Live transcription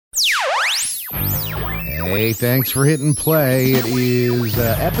Hey, thanks for hitting play. It is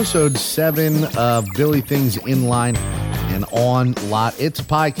episode 7 of Billy Things Inline and On Lot. It's a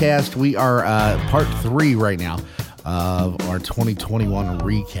PieCast. We are part 3 right now of our 2021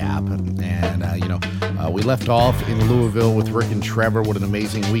 recap. And, we left off in Louisville with Rick and Trevor. What an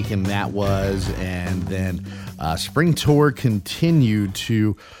amazing weekend that was. And then Spring Tour continued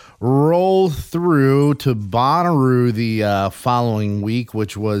to roll through to Bonnaroo the following week,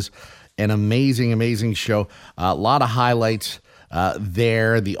 which was an amazing show. A lot of highlights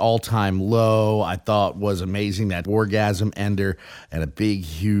there. The all-time low, I thought, was amazing. That orgasm ender and a big,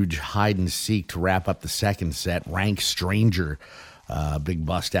 huge hide-and-seek to wrap up the second set. Rank Stranger, big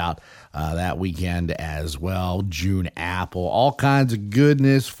bust out that weekend as well. June Apple, all kinds of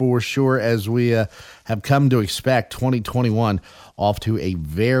goodness for sure, as we have come to expect. 2021 off to a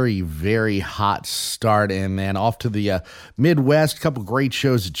very hot start, and then off to the Midwest. A couple great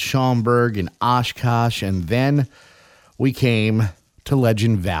shows at Schaumburg and Oshkosh, and then we came to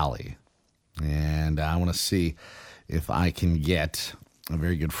Legend Valley. And I want to see if I can get a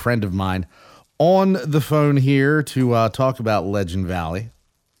very good friend of mine on the phone here to talk about Legend Valley.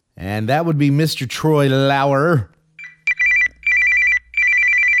 And that would be Mr. Troy Lauer.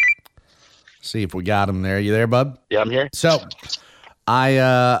 See if we got him there. You there, bub? Yeah, I'm here. So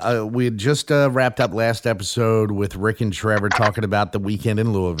we had just wrapped up last episode with Rick and Trevor talking about the weekend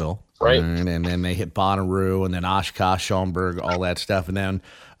in Louisville. Right. And then they hit Bonnaroo and then Oshkosh, Schaumburg, all that stuff. And then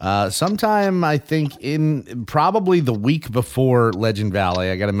sometime, I think, in probably the week before Legend Valley,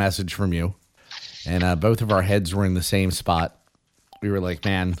 I got a message from you. And both of our heads were in the same spot. We were like,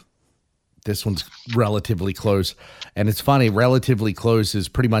 man, this one's relatively close. And it's funny, relatively close is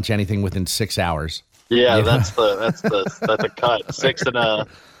pretty much anything within 6 hours. Yeah, that's a cut. 6 or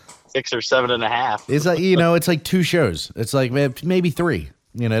 7.5. It's like, it's like 2 shows. It's like maybe 3,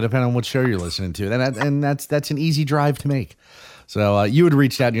 depending on what show you're listening to. And that's an easy drive to make. So you had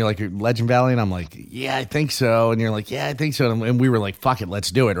reached out and you're like, Legend Valley? And I'm like, yeah, I think so. And you're like, yeah, I think so. And we were like, fuck it,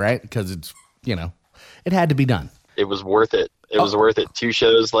 let's do it, right? Because it's, it had to be done. It was worth it. It was worth it. 2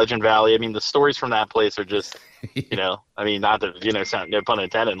 shows, Legend Valley. I mean, the stories from that place are just, not to, sound, no pun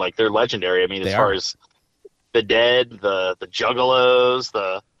intended, like they're legendary. I mean, as far as the dead, the juggalos,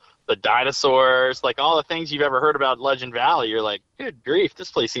 the dinosaurs, like all the things you've ever heard about Legend Valley, you're like, good grief,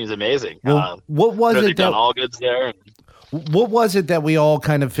 this place seems amazing. Well, what was it? They've done all goods there. What was it that we all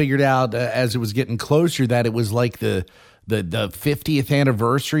kind of figured out as it was getting closer, that it was like the 50th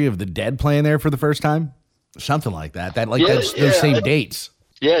anniversary of the Dead playing there for the first time? Something like that. Those same dates.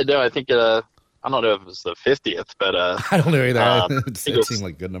 Yeah, no, I think I don't know if it was the 50th, but I don't know either. It seemed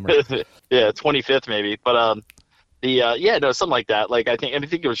like a good number. Yeah, 25th maybe. But something like that. Like I think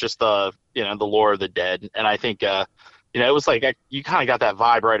it was just the lore of the Dead, and I think it was like you kind of got that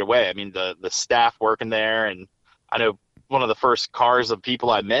vibe right away. I mean, the staff working there, and I know one of the first cars of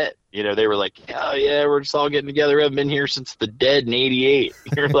people I met, they were like, oh yeah, we're just all getting together. We haven't been here since the Dead in '88.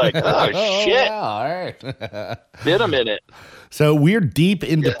 You're like, oh shit. Yeah, all right. Been a minute. So we're deep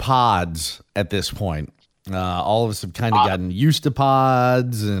into pods at this point. All of us have kind of gotten used to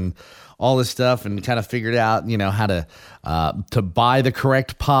pods and all this stuff, and kind of figured out, how to buy the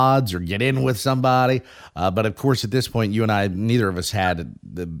correct pods or get in with somebody. But of course, at this point, you and I, neither of us had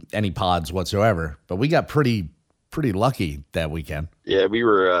any pods whatsoever. But we got pretty lucky that weekend. Yeah, we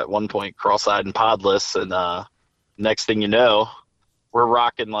were at one point cross-eyed and podless, and next thing you know, we're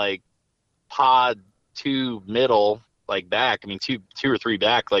rocking like pod 2 middle, like back. I mean, two or 3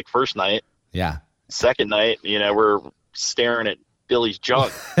 back, like first night. Yeah. Second night, we're staring at Billy's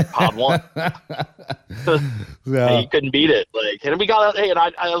junk, pod 1. Yeah. You couldn't beat it. Like, and we got out. Hey, and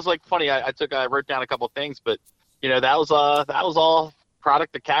I was like, funny. I wrote down a couple of things, but that was all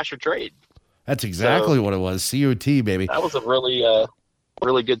product of cash or trade. That's exactly what it was. COT, baby. That was a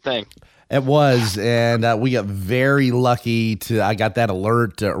really good thing. It was, and we got very lucky I got that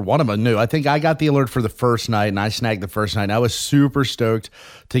alert, or one of them knew. I think I got the alert for the first night, and I snagged the first night. And I was super stoked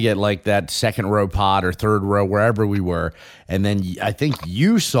to get like that second row pod or third row, wherever we were. And then I think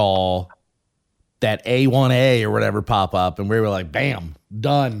you saw that A1A or whatever pop up, and we were like, bam,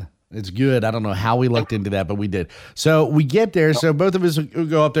 done. It's good. I don't know how we looked into that, but we did. So we get there. So both of us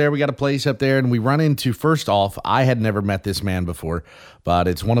go up there. We got a place up there, and we run into, first off, I had never met this man before, but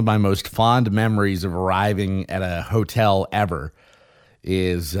it's one of my most fond memories of arriving at a hotel ever,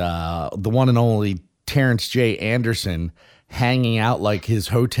 is the one and only Terrence J. Anderson hanging out like his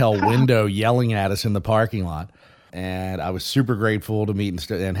hotel window, yelling at us in the parking lot. And I was super grateful to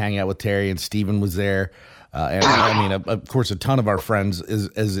meet and hang out with Terry, and Steven was there. And I mean, of course, a ton of our friends,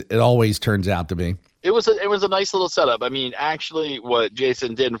 as it always turns out to be. It was a nice little setup. I mean, actually, what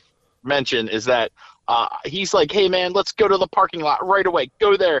Jason did mention is that he's like, hey, man, let's go to the parking lot right away.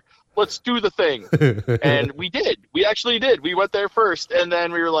 Go there. Let's do the thing. And we did. We actually did. We went there first, and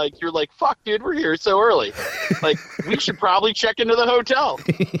then we were like, you're like, fuck, dude, we're here so early. Like, we should probably check into the hotel.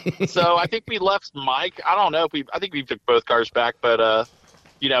 So I think we left Mike. I don't know if I think we took both cars back, but,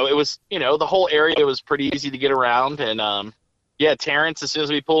 it was, the whole area was pretty easy to get around. And, Terrence, as soon as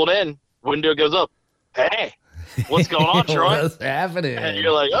we pulled in, window goes up. Hey, what's going on, Troy? What's happening? And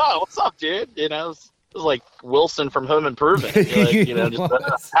you're like, oh, what's up, dude? It was like Wilson from Home Improvement. You're like,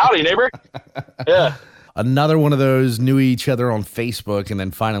 just, howdy, neighbor. Yeah. Another one of those knew each other on Facebook and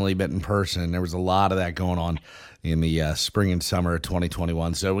then finally met in person. There was a lot of that going on in the spring and summer of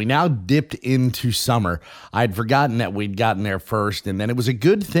 2021. So we now dipped into summer. I'd forgotten that we'd gotten there first, and then it was a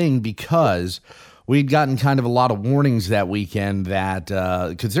good thing because we'd gotten kind of a lot of warnings that weekend that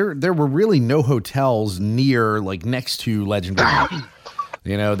because there were really no hotels next to Legendary.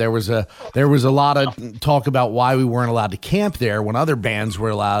 There was a lot of talk about why we weren't allowed to camp there when other bands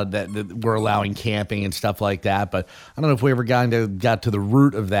were allowing camping and stuff like that. But I don't know if we ever got to the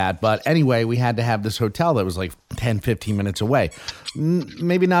root of that. But anyway, we had to have this hotel that was like 10, 15 minutes away.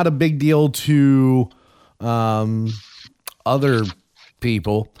 Maybe not a big deal to other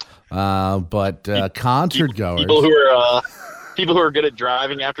people, but concert goers. People who are good at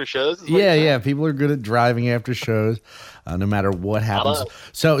driving after shows. Yeah. People are good at driving after shows. No matter what happens.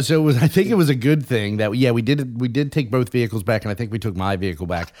 So I think it was a good thing that, we did take both vehicles back, and I think we took my vehicle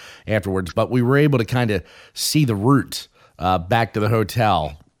back afterwards, but we were able to kind of see the route back to the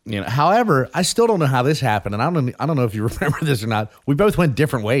hotel. However, I still don't know how this happened, and I don't know if you remember this or not. We both went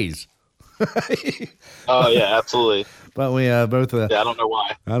different ways. Oh yeah, absolutely. But we both. I don't know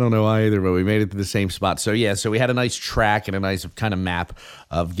why. I don't know why either, but we made it to the same spot. So we had a nice track and a nice kind of map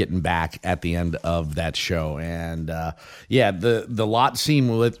of getting back at the end of that show. And the lot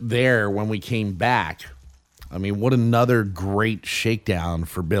scene there when we came back. I mean, what another great shakedown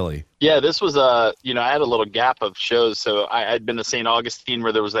for Billy. Yeah, this was I had a little gap of shows, so I'd been to St. Augustine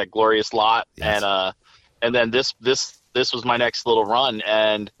where there was that glorious lot, yes. And then this was my next little run,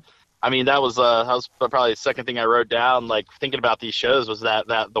 and I mean, that was probably the second thing I wrote down, like thinking about these shows was that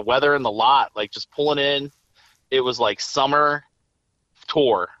the weather and the lot, like just pulling in, it was like summer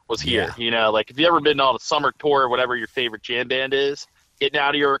tour was here. Yeah. Like if you ever been on a summer tour, whatever your favorite jam band is, getting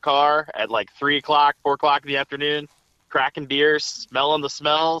out of your car at like 3 o'clock, 4 o'clock in the afternoon, cracking beers, smelling the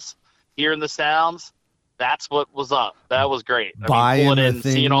smells, hearing the sounds. That's what was up. That was great. Buying pulling in,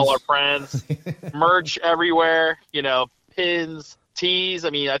 things. Seeing all our friends, merch everywhere, pins, tees. I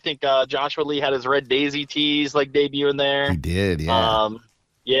mean, I think Joshua Lee had his Red Daisy tees like debuting there. He did,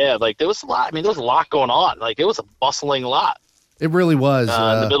 yeah. Like there was a lot. I mean, there was a lot going on. Like it was a bustling lot. It really was.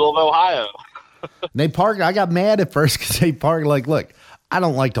 In the middle of Ohio. They parked. I got mad at first because they parked. Like, look, I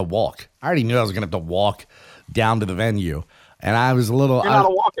don't like to walk. I already knew I was going to have to walk down to the venue, and I was a little. You're not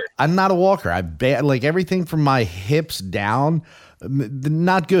a walker. I'm not a walker. Like everything from my hips down,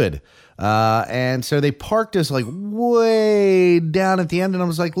 not good. And so they parked us like way down at the end, and I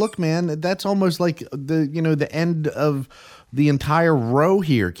was like, "Look, man, that's almost like the end of the entire row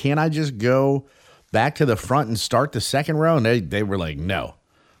here. Can't I just go back to the front and start the second row?" And they were like, "No."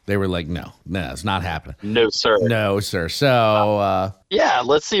 They were like, no, it's not happening. No, sir. No, sir. So,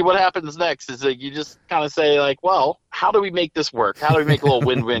 let's see what happens next. Is like you just kind of say like, well, how do we make this work? How do we make a little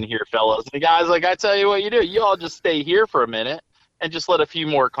win-win here, fellas? And the guy's like, I tell you what you do. You all just stay here for a minute and just let a few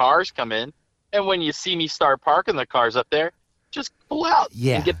more cars come in. And when you see me start parking the cars up there, just pull out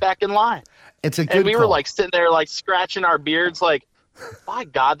and get back in line. It's a good And we call. were like sitting there like scratching our beards like, my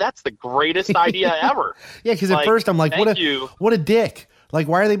God, that's the greatest idea ever. Yeah, because at first I'm like, what a dick. Like,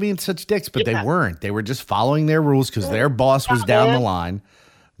 why are they being such dicks? But they weren't. They were just following their rules because their boss was down the line,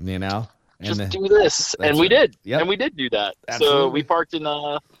 And just do this. And we did. Yep. And we did do that. Absolutely. So we parked in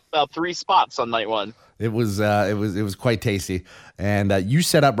about 3 spots on night one. It was quite tasty. And you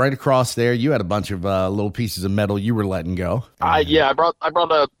set up right across there. You had a bunch of little pieces of metal you were letting go. I brought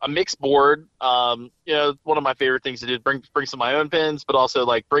a mix board. One of my favorite things to do is bring some of my own pins, but also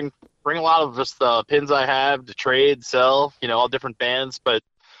like bring a lot of just the pins I have to trade, sell, all different bands. But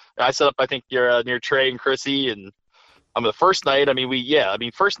I set up, I think you're near Trey and Chrissy, and the first night.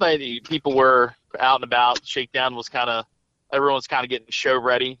 First night people were out and about. Shakedown was everyone's kind of getting show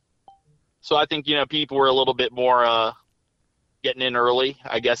ready. So I think people were a little bit more getting in early,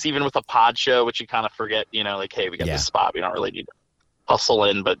 I guess, even with a pod show, which you kind of forget. Like, hey, we got this spot. We don't really need to hustle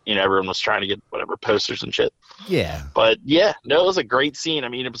in, but everyone was trying to get whatever posters and shit. Yeah. But it was a great scene. I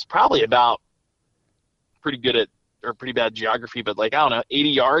mean, it was probably about pretty bad geography, but like, I don't know, 80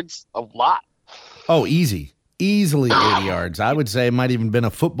 yards, a lot. Oh, easy. Easily 80 yards. I would say it might even been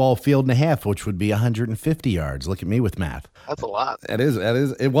a football field and a half, which would be 150 yards. Look at me with math. That's a lot. It is.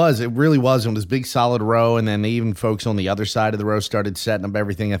 It really was. It was big, solid row, and then even folks on the other side of the row started setting up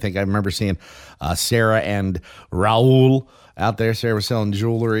everything. I think I remember seeing Sarah and Raul out there. Sarah was selling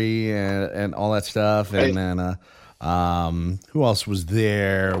jewelry and all that stuff, and then who else was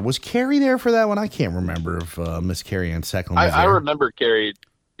there? Was Carrie there for that one? I can't remember if Miss Carrie Ann Secklin was there. I remember Carrie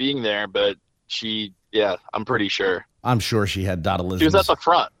being there, but I'm pretty sure. I'm sure she had Dot Elizabeth. She was at the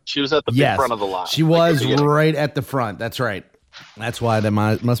front. She was at the big front of the line. She was right at the front. That's right. That's why that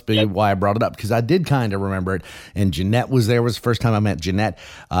must be why I brought it up, because I did kind of remember it. And Jeanette was there. It was the first time I met Jeanette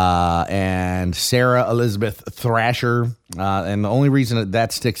and Sarah Elizabeth Thrasher. And the only reason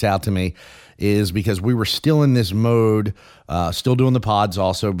that sticks out to me is because we were still in this mode, still doing the pods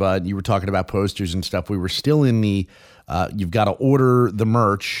also, but you were talking about posters and stuff. We were still in the you've got to order the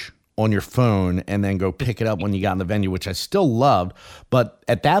merch on your phone and then go pick it up when you got in the venue, which I still loved. But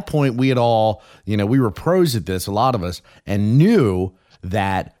at that point, we had all, we were pros at this, a lot of us, and knew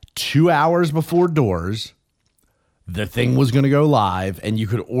that 2 hours before doors, the thing was going to go live and you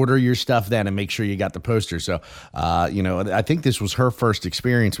could order your stuff then and make sure you got the poster. So, I think this was her first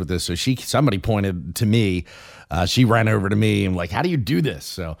experience with this. So somebody pointed to me, she ran over to me and like, how do you do this?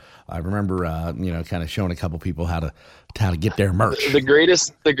 So I remember, kind of showing a couple people how to get their merch. The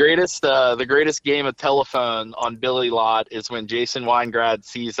greatest game of telephone on Billy Lot is when Jason Weingrad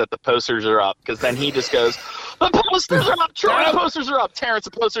sees that the posters are up, because then he just goes, the posters are up, Troy, the posters are up, Terrence,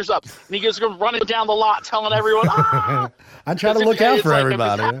 the posters up, and he goes running down the lot telling everyone, I try to look out for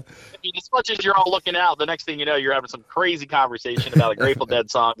everybody. As much as you're all looking out, the next thing you know, you're having some crazy conversation about a Grateful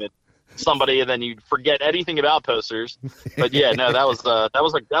Dead song and somebody, and then you forget anything about posters. But yeah, no, that was a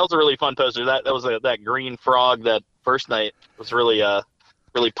really fun poster. That was that green frog that first night was really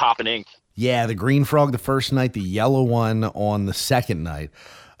popping ink. Yeah, the green frog the first night, the yellow one on the second night.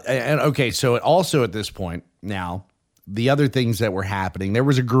 And okay, so also at this point now, the other things that were happening, there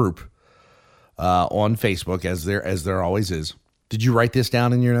was a group on Facebook, as there always is. Did you write this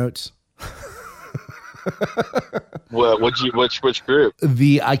down in your notes? Well, which group?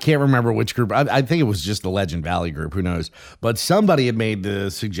 I can't remember which group. I think it was just the Legend Valley group. Who knows? But somebody had made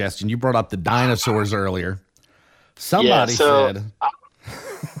the suggestion. You brought up the dinosaurs earlier. Somebody said,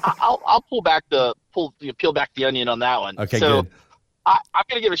 "I'll peel back the onion on that one." Okay, so good. I'm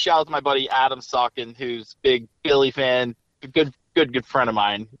gonna give a shout out to my buddy Adam Sawkin, who's big Billy fan, good friend of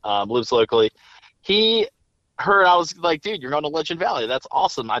mine, lives locally. He heard I was like, "Dude, you're going to Legend Valley. That's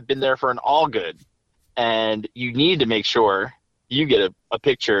awesome. I've been there for an all good." And you need to make sure you get a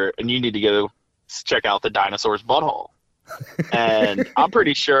picture, and you need to go check out the dinosaur's butthole. And I'm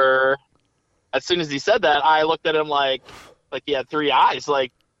pretty sure as soon as he said that, I looked at him like he had three eyes.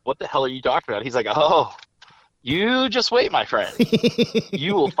 Like, what the hell are you talking about? He's like, oh, you just wait, my friend.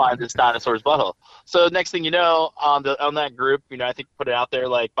 You will find this dinosaur's butthole. So next thing you know, on that group, I think put it out there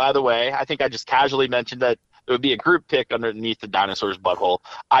like, by the way, I think I just casually mentioned that it would be a group pic underneath the dinosaur's butthole.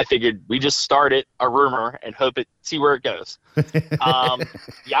 I figured we just start it, a rumor, and see where it goes.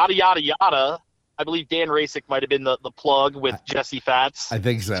 Yada, yada, yada. I believe Dan Rasick might have been the plug with Jesse Fats. I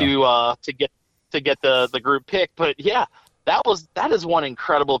think so. To get the group pic. But yeah, that is one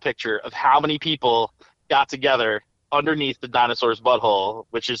incredible picture of how many people got together underneath the dinosaur's butthole,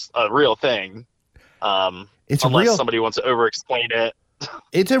 which is a real thing. Unless somebody wants to over-explain it.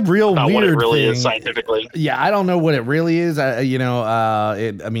 It's a real weird what it really thing. Is scientifically. Yeah, I don't know what it really is.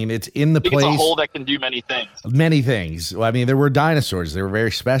 It's in the place. It's a hole that can do many things. Many things. I mean, there were dinosaurs. They were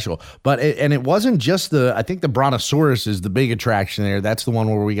very special. But it wasn't just I think the Brontosaurus is the big attraction there. That's the one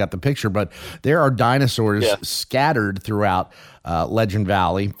where we got the picture. But there are dinosaurs scattered throughout Legend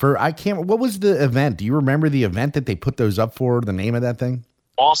Valley. What was the event? Do you remember the event that they put those up for? The name of that thing?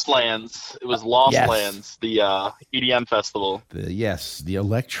 Lost Lands. It was Lost Lands, the EDM festival. The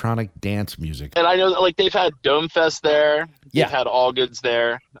electronic dance music. And I know that they've had Dome Fest there. Yeah. They've had All Goods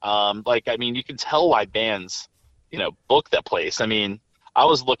there. You can tell why bands, book that place. I mean, I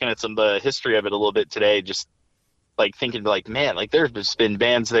was looking at some of the history of it a little bit today, just thinking man, there's been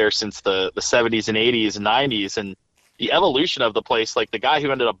bands there since the 70s and 80s and 90s, and the evolution of the place. The guy who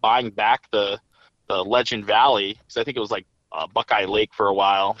ended up buying back the Legend Valley, because I think it was Buckeye Lake for a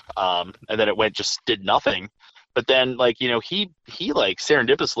while, and then it did nothing. But then he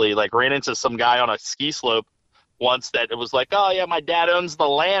serendipitously ran into some guy on a ski slope once that it was oh yeah, my dad owns the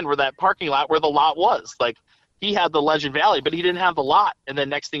land where that parking lot where the lot was. He had the Legend Valley, but he didn't have the lot. And then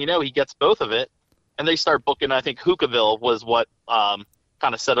next thing you know, he gets both of it, and they start booking. I think Hookahville was what kind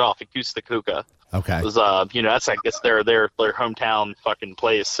of set it off. Acoustic Hookah. Okay. It was that's I guess their hometown fucking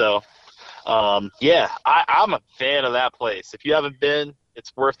place. So Yeah, I'm a fan of that place. If you haven't been,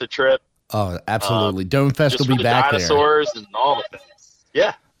 it's worth the trip. Oh, absolutely. Dome Fest will Just for be the back there. dinosaurs and all the things.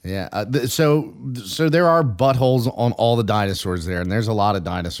 Yeah. Yeah. So there are buttholes on all the dinosaurs there, and there's a lot of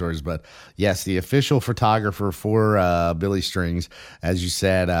dinosaurs. But yes, the official photographer for Billy Strings, as you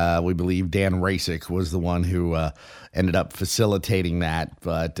said, we believe Dan Rasick was the one who ended up facilitating that.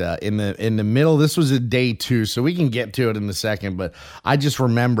 But in the middle, this was a day 2, so we can get to it in a second. But I just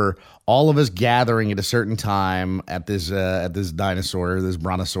remember all of us gathering at a certain time at this dinosaur, this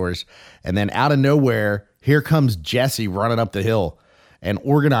brontosaurus, and then out of nowhere, here comes Jesse running up the hill. And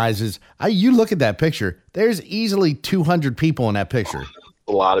organizes. You look at that picture. There's easily 200 people in that picture.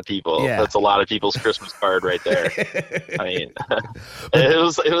 A lot of people. Yeah. That's a lot of people's Christmas card right there. I mean,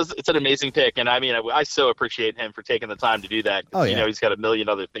 it's an amazing pick, and I mean, I so appreciate him for taking the time to do that. Oh, yeah. You know, he's got a million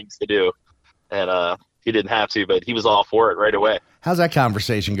other things to do, and he didn't have to, but he was all for it right away. How's that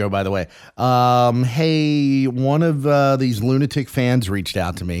conversation go, by the way? Hey, one of these lunatic fans reached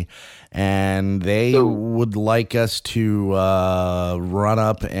out to me, and they would like us to run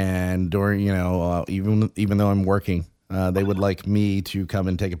up and during, even though I'm working, they would like me to come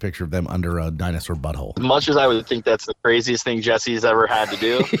and take a picture of them under a dinosaur butthole. As much as I would think that's the craziest thing Jesse's ever had to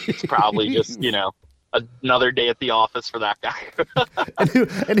do, it's probably just, another day at the office for that guy.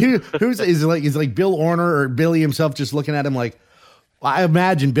 Who's like Bill Orner or Billy himself just looking at him like, I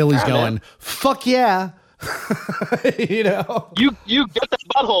imagine Billy's going, man. Fuck yeah. You get that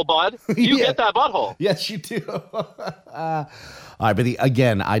butthole, bud. You get that butthole. Yes, you do. All right, but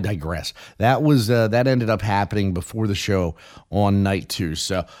again, I digress. That was that ended up happening before the show on night 2.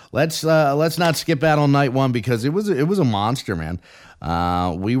 So let's not skip out on night 1 because it was a monster, man.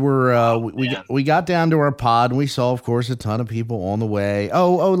 We got down to our pod and we saw, of course, a ton of people on the way.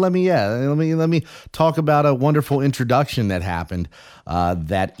 Let me talk about a wonderful introduction that happened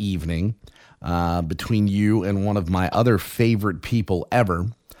that evening between you and one of my other favorite people ever.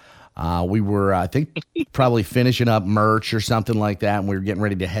 We were, I think, probably finishing up merch or something like that, and we were getting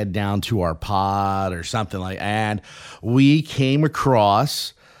ready to head down to our pod or something like that. And we came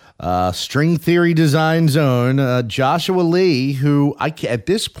across String Theory Design Zone, Joshua Lee, who at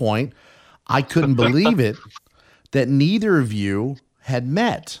this point, I couldn't believe it that neither of you had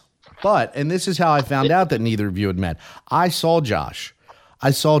met. And this is how I found out that neither of you had met. I saw Josh,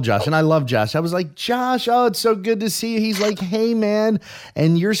 and I love Josh. I was like, Josh, oh, it's so good to see you. He's like, hey, man.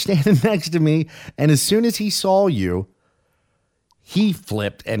 And you're standing next to me. And as soon as he saw you, he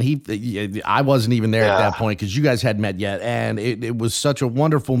flipped. And I wasn't even there at that point because you guys hadn't met yet. And it was such a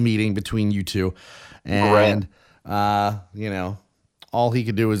wonderful meeting between you two. And, all he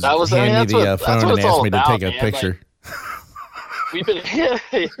could do was hand me the phone and ask me to take a picture. He did.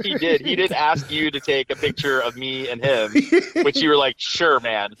 He did ask you to take a picture of me and him, which you were like, sure,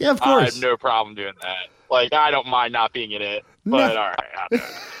 man. Yeah, of course. I have no problem doing that. Like, I don't mind not being in it, but all right.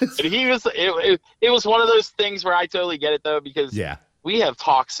 And it was one of those things where I totally get it, though, because we have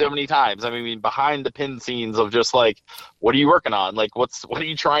talked so many times. I mean, behind the pin scenes of just like, what are you working on? Like, what are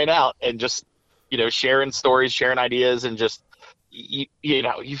you trying out? And just, sharing stories, sharing ideas, and just, you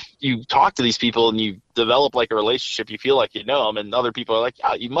talk to these people and you develop like a relationship. You feel like you know them, and other people are like,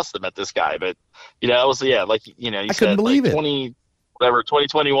 "Oh, you must have met this guy." But it was you I said, couldn't believe it.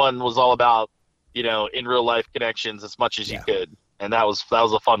 2021 was all about in real life connections as much as you could, and that was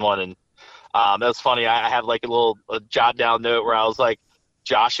a fun one. And that was funny. I had like a jot down note where I was like,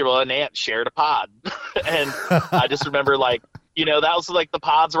 Joshua and Ant shared a pod, and I just remember like that was like the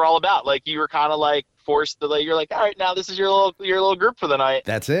pods were all about. Like you were kind of like forced to you're like, all right, now this is your little group for the night.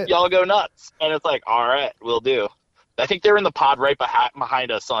 That's it. Y'all go nuts. And it's like, all right, we'll do. I think they're in the pod right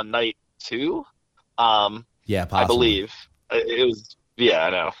behind us on night 2. Yeah, possibly. I believe it was. Yeah,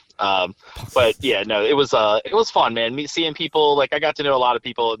 I know. But yeah, no, it was fun, man. Seeing people, like I got to know a lot of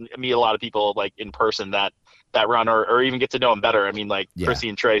people, meet a lot of people like in person that run, or even get to know them better. I mean, like Chrissy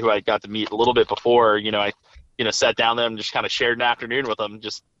and Trey, who I got to meet a little bit before. I sat down with them, just kind of shared an afternoon with them,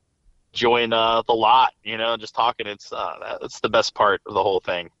 just enjoying the lot, just talking. It's the best part of the whole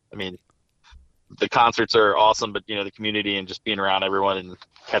thing. I mean, the concerts are awesome, but the community and just being around everyone and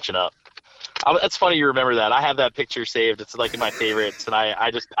catching up. It's funny you remember that. I have that picture saved. It's like in my favorites, and I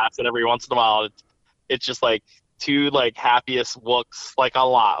just pass it every once in a while. It's just like two like happiest looks, like a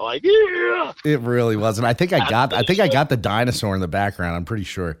lot. Like yeah. It really was, and I think I got the dinosaur in the background. I'm pretty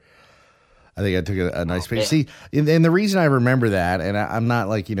sure. I think I took a nice picture. See, and the reason I remember that, and I'm not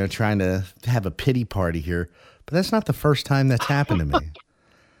like, trying to have a pity party here, but that's not the first time that's happened to me.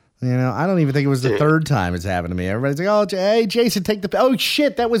 You know, I don't even think it was the third time it's happened to me. Everybody's like, "Oh, hey, Jason, take the." Oh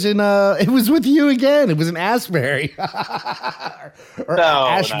shit, that was in. It was with you again. It was in Asbury or No,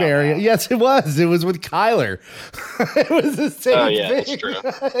 Ashbury. no. Yes, it was. It was with Kyler. It was the same thing. That's true.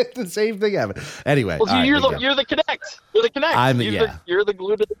 The same thing happened. Anyway, well, you're the connect. You're the connect. You're the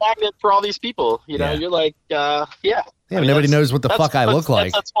glue to the magnet for all these people. You know, you're like, yeah. Yeah, I mean, nobody knows what the fuck I look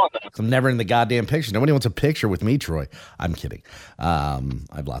like. That's fun, I'm never in the goddamn picture. Nobody wants a picture with me, Troy. I'm kidding. I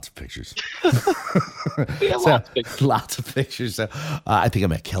have lots of pictures. Lots of pictures. So I think I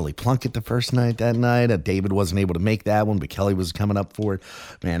met Kelly Plunkett the first night that night. David wasn't able to make that one, but Kelly was coming up for it.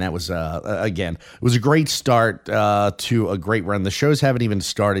 Man, that was, again, it was a great start to a great run. The shows haven't even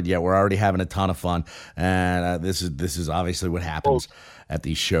started yet. We're already having a ton of fun. And this is obviously what happens at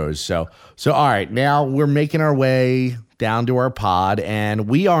these shows. So all right, now we're making our way down to our pod, and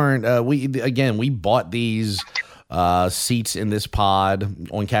we aren't. We bought these seats in this pod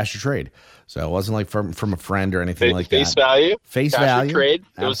on Cash or Trade, so it wasn't like from a friend or anything like face that. Face value. Trade.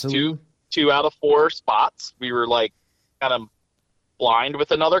 It was two out of 4 spots. We were like kind of blind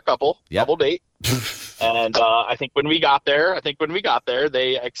with another couple date, and I think when we got there,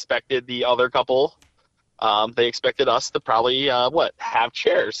 they expected the other couple. They expected us to probably have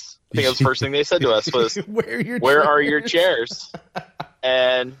chairs. I think that was the first thing they said to us was, "Where are your chairs?"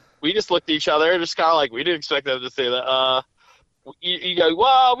 And we just looked at each other, just kind of like, we didn't expect them to say that. You go,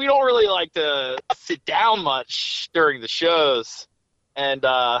 well, we don't really like to sit down much during the shows, and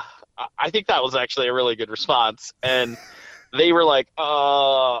I think that was actually a really good response. And they were like,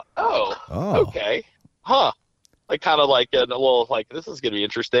 okay, huh? Like kind of like a little like, this is gonna be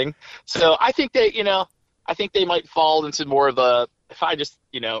interesting. So I think that I think they might fall into more of the, if I just,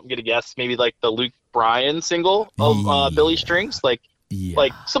 I'm going to guess, maybe like the Luke Bryan single of Billy Strings. Like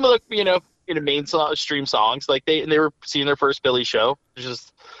some of the, mainstream songs. Like they were seeing their first Billy show. It's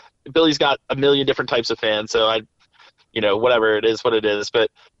just, Billy's got a million different types of fans. So whatever it is, what it is. But,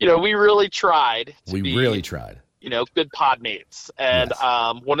 we really tried. Good pod mates. And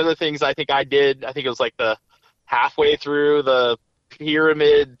one of the things I think I did, I think it was like the halfway through the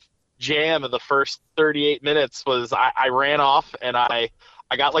pyramid jam of the first 38 minutes was I ran off and I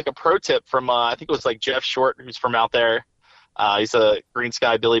got like a pro tip from I think it was like Jeff Short, who's from out there. He's a Green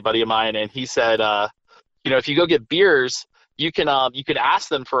Sky Billy buddy of mine, and he said if you go get beers, you can ask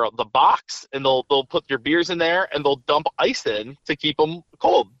them for the box, and they'll put your beers in there and they'll dump ice in to keep them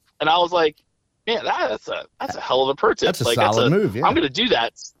cold. And I was like, man, that's a hell of a pro tip. That's a solid move. Yeah. I'm gonna do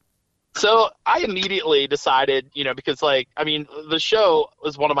that. So I immediately decided, because the show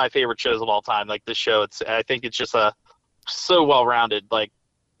was one of my favorite shows of all time. Like the show, I think it's just so well-rounded, like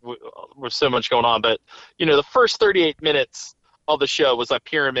with so much going on. But, the first 38 minutes of the show was a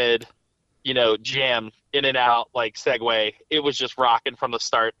pyramid, jam in and out, like segue. It was just rocking from the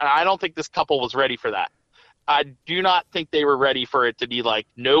start. And I don't think this couple was ready for that. I do not think they were ready for it to be like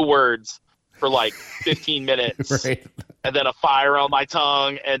no words for like 15 minutes right. And then a fire on my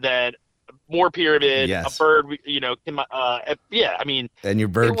tongue and then more pyramid, a bird, and your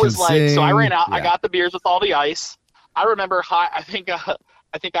bird it was can like, sing. So I ran out, I got the beers with all the ice. I remember I think I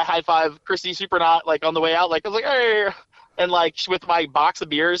high-fived Christy Supernaut like on the way out, like I was like, hey, and like with my box of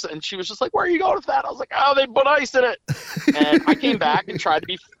beers, and she was just like, where are you going with that? I was like, oh, they put ice in it. And I came back and tried to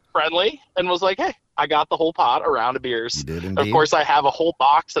be friendly and was like, hey, I got the whole pot around of beers. You did indeed. Of course, I have a whole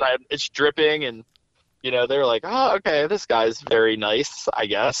box and it's dripping, and they're like, oh, okay, this guy's very nice, I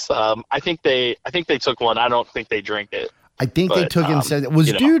guess. I think they took one. I don't think they drank it. I think they took it and said,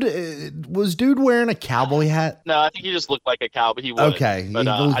 was dude wearing a cowboy hat? No, I think he just looked like a cowboy. He would. Okay, but,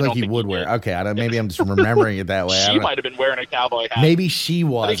 he looked like he would wear. Okay, maybe I'm just remembering it that way. She might have been wearing a cowboy hat. Maybe she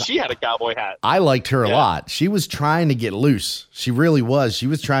was. I think she had a cowboy hat. I liked her a lot. She was trying to get loose. She really was. She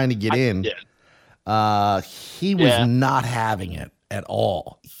was trying to get in. He was not having it at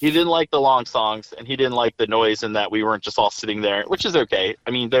all. He didn't like the long songs, and he didn't like the noise, and that we weren't just all sitting there, which is okay.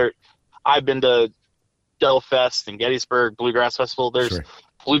 I mean, I've been to Del Fest and Gettysburg Bluegrass Festival. There's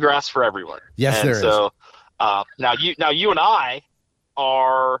bluegrass for everyone. Yes, and there is. So now you and I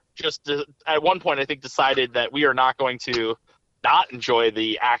are just at one point I think decided that we are not going to not enjoy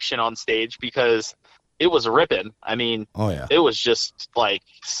the action on stage because it was ripping. I mean, it was just like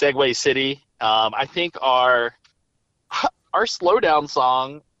Segway City. I think our slowdown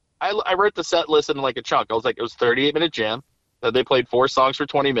song, I wrote the set list in like a chunk. I was like, it was 38-minute jam. They played 4 songs for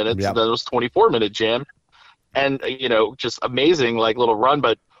 20 minutes. And then it was 24-minute jam. And, just amazing, like little run.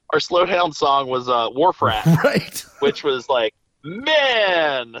 But our slowdown song was Wharf Rat. Right. Which was like,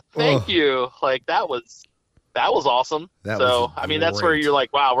 man, thank you. Like that was awesome. That's where you're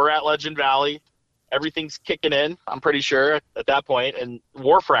like, wow, we're at Legend Valley. everything's kicking in. I'm pretty sure at that point, and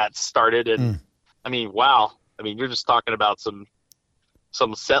Wharf Rats started, and I mean, wow. I mean, you're just talking about some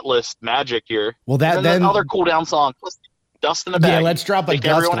set list magic here. Well, then another cool down song. Dust in the bag. Yeah, let's drop a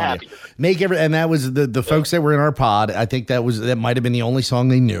dust on happy. You. And that was the folks that were in our pod. I think that might have been the only song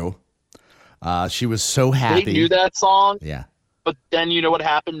they knew. She was so happy. They knew that song. Yeah. But then you know what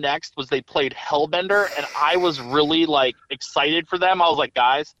happened next was they played Hellbender, and I was really like excited for them. I was like,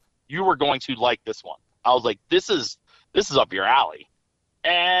 guys, you were going to like this one. I was like, this is up your alley.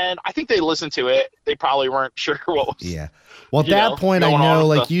 And I think they listened to it. They probably weren't sure what was. Yeah. Well, at that point, I know,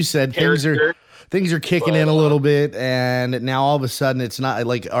 like you said, things are kicking in a little bit, and now all of a sudden, it's not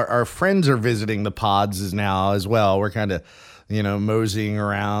like our friends are visiting the pods now as well. We're kind of, moseying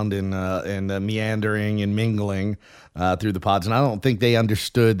around and meandering and mingling through the pods, and I don't think they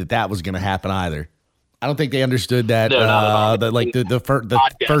understood that was going to happen either. I don't think they understood that the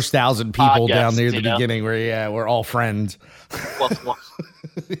first 1,000 people down there at the beginning where we're all friends.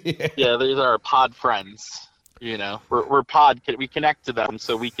 Yeah, these are our pod friends. We're pod. We connect to them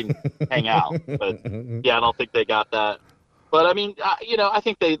so we can hang out. But yeah, I don't think they got that. But I mean, I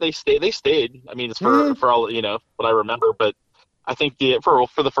think they stayed. They stayed. I mean, it's for all what I remember. But I think for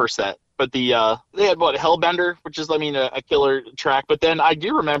the first set. But they had Hellbender, which is a killer track. But then I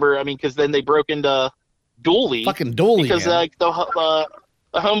do remember. because then they broke into Dooley. Fucking Dooley. Because the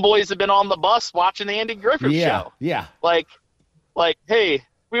homeboys have been on the bus watching the Andy Griffith show. Yeah. Like, hey,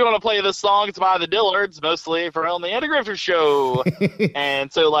 we want to play this song. It's by the Dillards, mostly from the Andy Griffith show.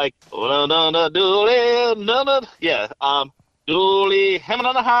 And so Dooley, hemming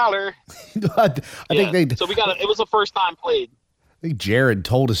on the holler. I think So we got it. It was the first time played. I think Jared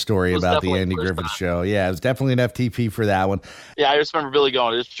told a story about the Andy Griffith show. Yeah, it was definitely an FTP for that one. Yeah, I just remember Billy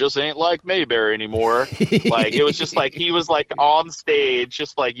going, "It just ain't like Mayberry anymore." It was just like he was on stage,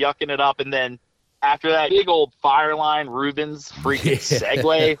 just yucking it up, and then after that big old Fireline Rubens freaking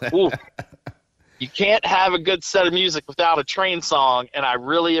segue. Ooh. You can't have a good set of music without a train song, and I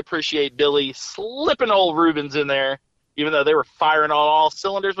really appreciate Billy slipping old Rubens in there, even though they were firing on all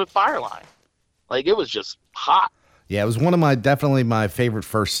cylinders with Fireline. It was just hot. Yeah, it was one of definitely my favorite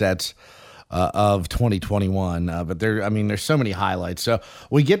first sets of 2021. But there's so many highlights. So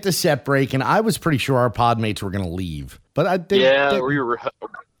we get the set break, and I was pretty sure our pod mates were going to leave. But we were.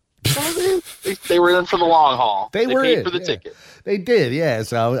 They were in for the long haul. They paid for the ticket. They did, yeah.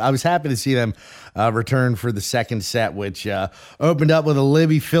 So I was happy to see them return for the second set, which opened up with a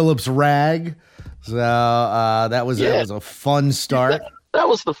Libby Phillips rag. So that was a fun start. That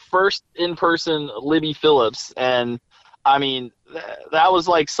was the first in-person Libby Phillips, and that was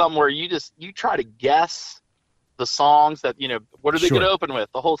something where you try to guess the songs that what are they going to open with?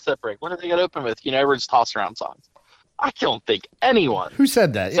 The whole set break. What are they going to open with? Everyone's tossed around songs. I don't think anyone who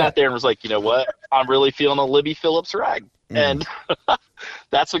said that sat there and was like, you know what? I'm really feeling a Libby Phillips rag, and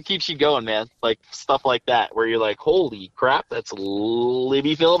that's what keeps you going, man. Stuff like that, where you're like, holy crap, that's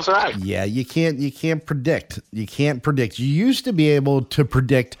Libby Phillips rag. Yeah, you can't predict. You can't predict. You used to be able to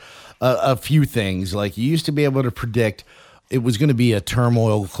predict a few things. You used to be able to predict it was going to be a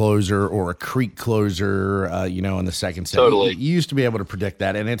Turmoil closer or a Creek closer, in the second set. Totally. You used to be able to predict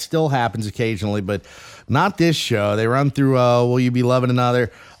that, and it still happens occasionally, but not this show. They run through Will You Be Loving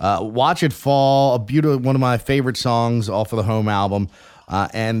Another, Watch It Fall, one of my favorite songs off of the Home album,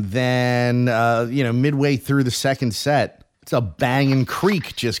 and then, midway through the second set, it's a banging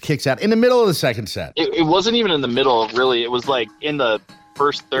Creek just kicks out in the middle of the second set. It wasn't even in the middle, really. It was in the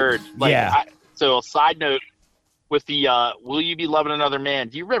first third. So a side note, with the Will You Be Loving Another Man,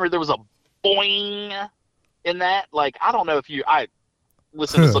 do you remember there was a boing in that? I don't know if I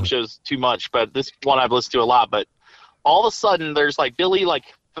listen to some shows too much, but this one I've listened to a lot. But all of a sudden, there's Billy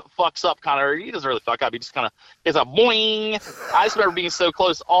fucks up kind of, or he doesn't really fuck up. He just kind of gets a boing. I just remember being so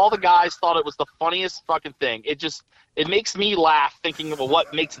close. All the guys thought it was the funniest fucking thing. It makes me laugh thinking of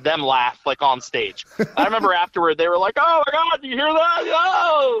what makes them laugh on stage. I remember afterward they were like, "Oh my God, do you hear that?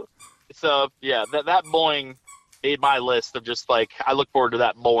 Oh!" So yeah, that boing made my list of just I look forward to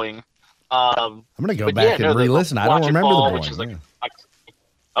that boing. I'm gonna go back and re-listen. I don't remember the boing.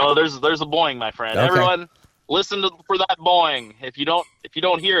 There's a boing, my friend. Okay. Everyone, listen for that boing. If you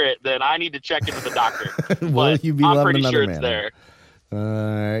don't hear it, then I need to check in with the doctor. Will You Be I'm Loving pretty Another sure it's Man? there.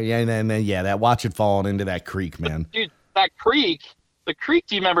 And then that Watch It Falling into that Creek, man. Dude, that Creek. The Creek,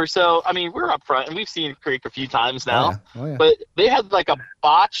 do you remember? So, we're up front, and we've seen Creek a few times now. Oh, yeah. But they had a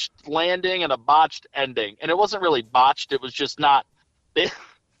botched landing and a botched ending. And it wasn't really botched. It was just not – they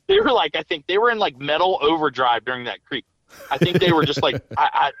were I think they were in metal overdrive during that Creek. I think they were just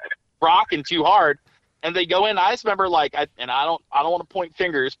rocking too hard. And they go in. I just remember I don't want to point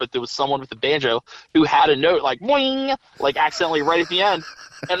fingers, but there was someone with a banjo who had a note like boing, like accidentally right at the end.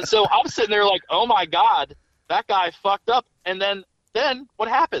 And so I'm sitting there like, oh my God, that guy fucked up. And then what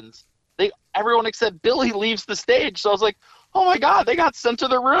happens? Everyone except Billy leaves the stage. So I was like, oh my God, they got sent to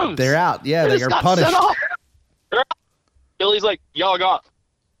their rooms. They're out. Yeah, they are punished. Sent off. Billy's like, y'all got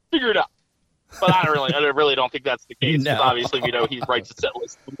figure it out. But I really don't think that's the case. Because obviously, he writes a set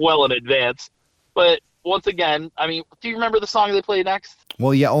list well in advance. But once again, I mean, do you remember the song they played next?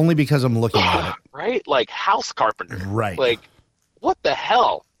 Well, yeah, only because I'm looking at it. Right? Like House Carpenter. Right. Like, what the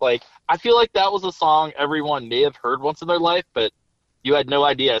hell? Like, I feel like that was a song everyone may have heard once in their life, but you had no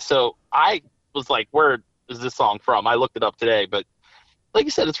idea. So I was like, where is this song from? I looked it up today, but like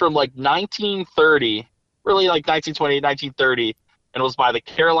you said, it's from like 1930, really like 1920, 1930, and it was by the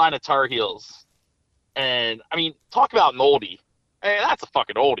Carolina Tar Heels. And I mean, talk about an oldie. Hey, that's a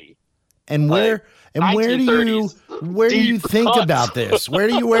fucking oldie. And where do you think about this? Where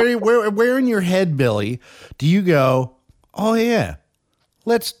in your head, Billy, do you go, oh yeah,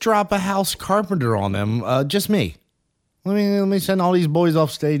 let's drop a House Carpenter on them? Just me. Let me send all these boys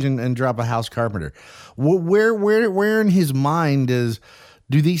off stage and drop a House Carpenter. Where in his mind do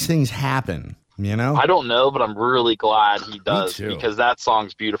these things happen? You know, I don't know, but I'm really glad he does because that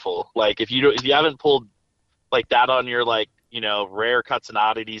song's beautiful. Like if you haven't pulled like that on your rare cuts and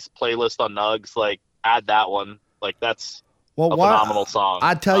oddities playlist on Nugs, like add that one. Like that's a phenomenal song.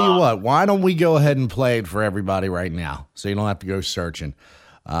 I tell you what, why don't we go ahead and play it for everybody right now, so you don't have to go searching.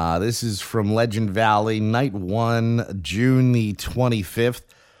 This is from Legend Valley, night 1, June the 25th.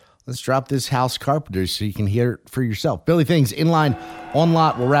 Let's drop this House Carpenter so you can hear it for yourself. Billy Things, Inline, On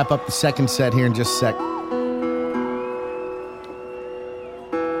Lot. We'll wrap up the second set here in just a sec.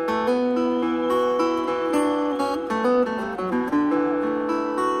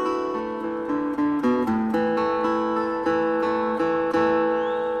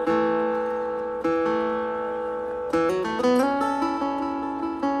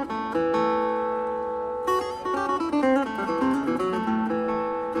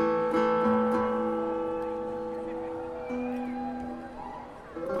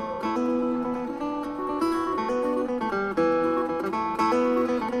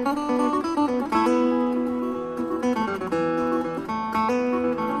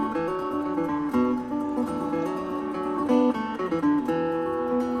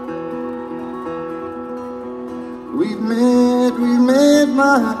 We've met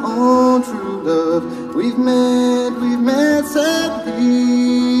my own true love. We've met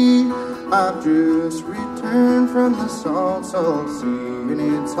sadly. I've just returned from the salt sea, and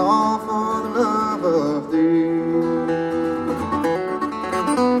it's all for the love of thee.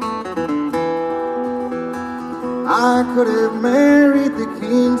 I could have married the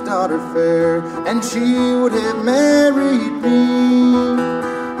king's daughter fair, and she would have married me.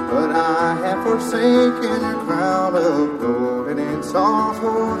 But I have forsaken her crown of gold, and it's all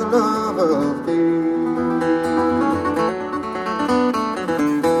for the love of thee.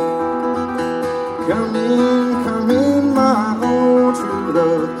 Come in, my old true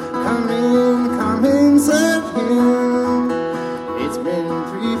love. Come in, said him. It's been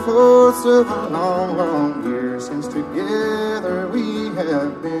 3/4 of a long, long year since together we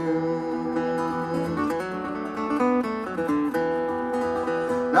have been.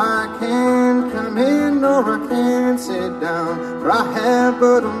 I can't come in nor I can't sit down, for I have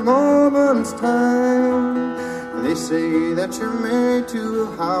but a moment's time. They say that you're married to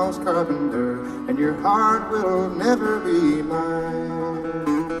a house carpenter, and your heart will never be mine.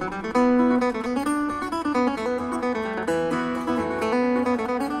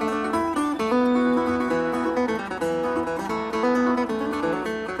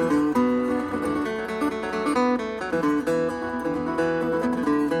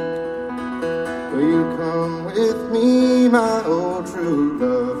 Will you come with me, my old true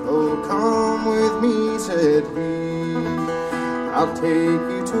love? Oh, come with me, said he. I'll take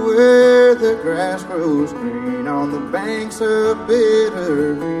you to where the grass grows green on the banks of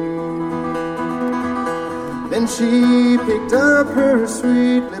bitter reed. Then she picked up her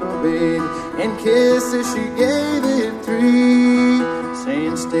sweet little babe and kissed as she gave it 3,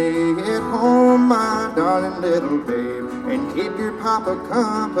 saying, stay at home, my darling little babe, and keep your papa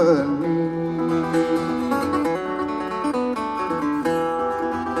company.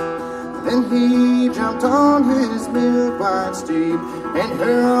 Then he jumped on his milk-white steed and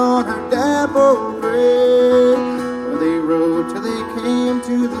her on her dapple gray. They rode till they came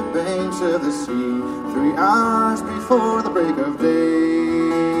to the banks of the sea, 3 hours before the break of day.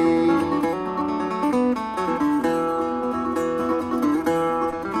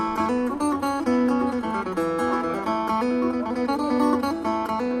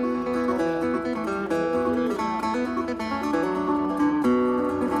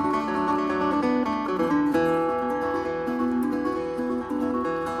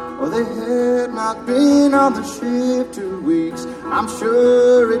 they had not been on the ship 2 weeks. I'm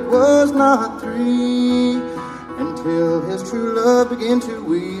sure it was not 3, until his true love began to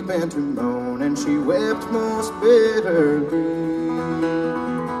weep and to moan, and she wept most bitterly.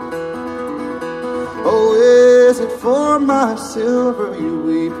 Oh, is it for my silver you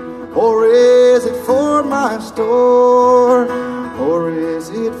weep, or is it for my store, or is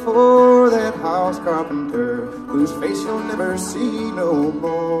it for that house carpenter whose face you'll never see no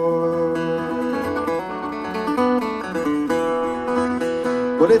more?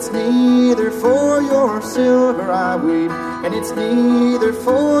 Well, it's neither for your silver I weep, and it's neither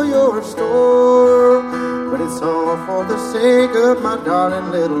for your store, but it's all for the sake of my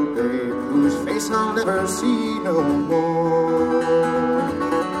darling little babe, whose face I'll never see no more.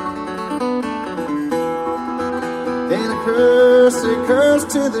 Then a curse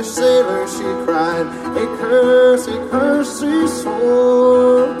to the sailor, she cried, a curse she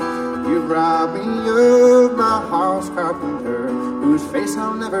swore. You robbed me of my house carpenter, whose face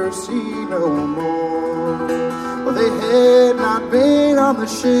I'll never see no more. Well, they had not been on the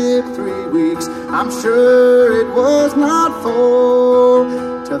ship 3 weeks. I'm sure it was not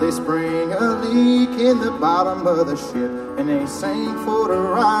 4, till they sprang a leak in the bottom of the ship, and they sank for to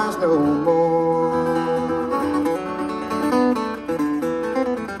rise no more.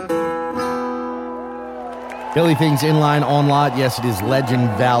 Billy Things Inline on Lot. Yes, it is Legend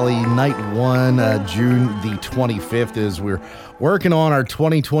Valley Night 1, June the 25th, as we're working on our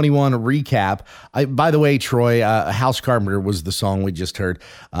 2021 recap. By the way, Troy, House Carpenter was the song we just heard.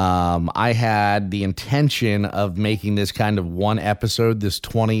 I had the intention of making this kind of one episode, this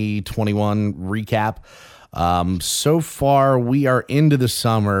 2021 recap. So far, we are into the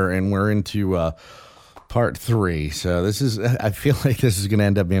summer, and we're into part 3. So I feel like this is going to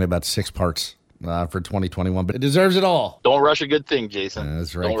end up being about 6 parts. For 2021, but it deserves it all. Don't rush a good thing, Jason.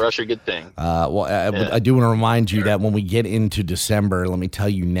 That's right. Don't rush a good thing. I do want to remind you that when we get into December, let me tell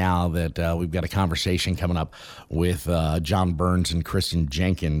you now that we've got a conversation coming up with John Burns and Kristen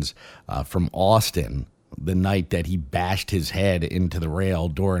Jenkins from Austin, the night that he bashed his head into the rail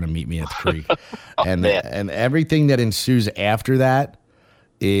during a Meet Me at the Creek. and everything that ensues after that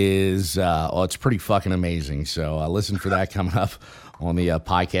is, it's pretty fucking amazing. So listen for that coming up on the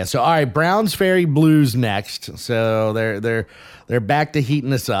PieCast. So, all right, Browns Ferry Blues next. So they're back to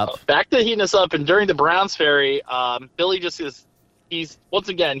heating us up. And during the Browns Ferry, Billy he's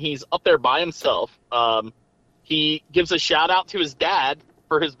up there by himself. He gives a shout out to his dad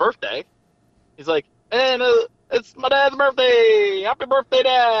for his birthday. He's like, "And it's my dad's birthday. Happy birthday,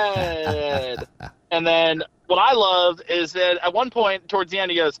 Dad!" And then what I love is that at one point towards the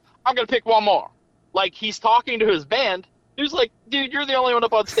end, he goes, "I'm gonna pick one more." Like he's talking to his band. He was like, dude, you're the only one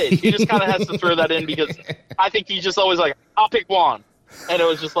up on stage. He just kind of has to throw that in because I think he's just always like, I'll pick one. And it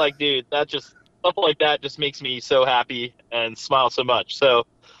was just like, dude, stuff like that just makes me so happy and smile so much. So,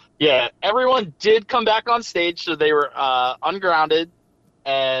 yeah, everyone did come back on stage. So they were ungrounded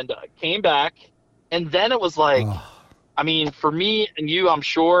and came back. And then it was like, I mean, for me and you, I'm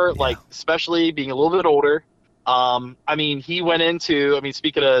sure, like, especially being a little bit older, I mean, he went into,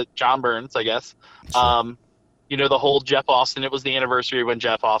 speaking of John Burns, I guess, sure. The whole Jeff Austin, it was the anniversary when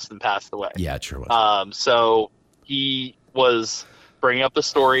Jeff Austin passed away. Yeah, it sure was. So he was bringing up the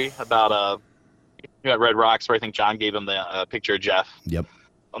story about at Red Rocks, where I think John gave him the picture of Jeff. Yep.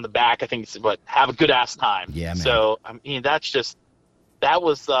 On the back, I think it's have a good ass time. Yeah, man. So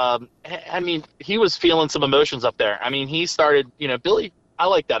he was feeling some emotions up there. I mean, he started, Billy, I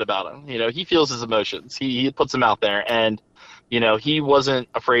like that about him. He feels his emotions. He puts them out there, and he wasn't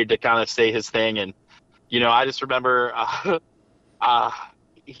afraid to kind of say his thing. And I just remember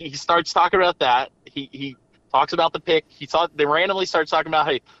he starts talking about that. He talks about the pick. They randomly started talking about,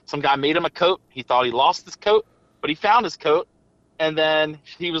 hey, some guy made him a coat. He thought he lost his coat, but he found his coat. And then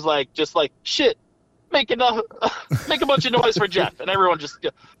he was like, shit, make a bunch of noise for Jeff. And everyone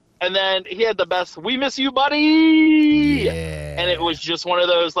and then he had the best, we miss you, buddy. Yeah. And it was just one of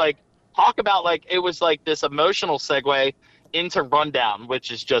those, like, talk about, like, it was like this emotional segue into Rundown,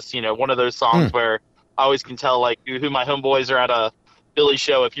 which is just, one of those songs where I always can tell, like, who my homeboys are at a Billy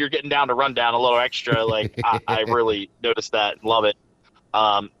show. If you're getting down to Rundown a little extra, like, I really noticed that and love it.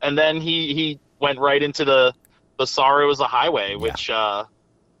 And then he went right into the Sorrow is a Highway, which,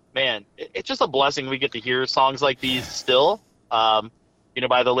 man, it's just a blessing we get to hear songs like these still, by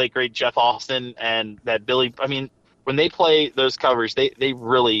the late, great Jeff Austin, and that Billy, when they play those covers, they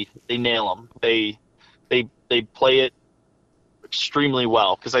nail them. They play it extremely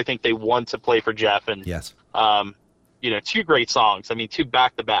well, because I think they want to play for Jeff, and yes, 2 great songs. 2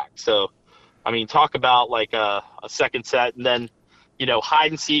 back to back. So, talk about like a second set, and then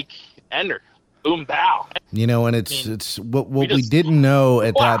hide and seek, ender, boom, bow. And it's what we didn't know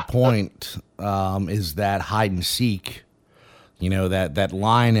at that point is that hide and seek, that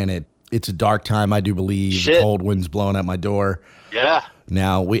line in it. It's a dark time, I do believe. Shit. The cold wind's blowing at my door. Yeah.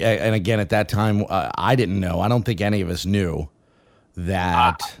 Now and again at that time, I didn't know. I don't think any of us knew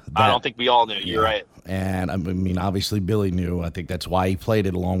that. I don't think we all knew. You're right. And I mean, obviously Billy knew. I think that's why he played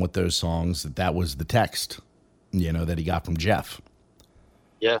it along with those songs. That was the text, that he got from Jeff.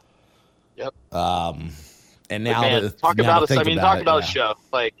 Yeah. Yep. And now talk about a show.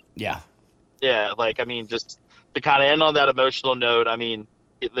 Just to kind of end on that emotional note. I mean,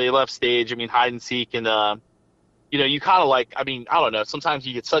 they left stage. I mean, hide and seek, and you kind of I don't know. Sometimes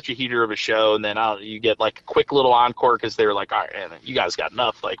you get such a heater of a show, and then you get like a quick little encore because they were like, all right, man, you guys got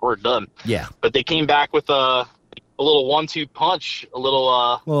enough. Like, we're done. Yeah. But they came back with a little 1-2 punch, a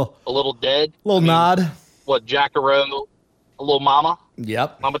little dead, nod. What, Jackarow, a little mama.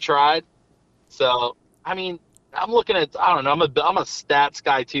 Yep. Mama tried. So I'm looking at, I don't know. I'm a stats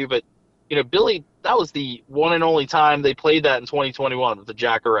guy too, but Billy, that was the one and only time they played that in 2021 with the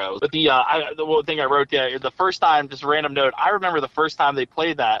Jackarow. But the one thing I wrote there, the first time, just a random note, I remember the first time they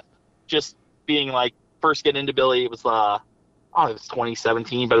played that, just being like first getting into Billy. It was it was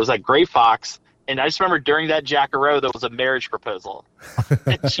 2017, but it was like Gray Fox, and I just remember during that Jackarow there was a marriage proposal,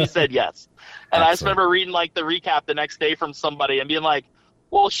 and she said yes. And I just remember reading like the recap the next day from somebody and being like,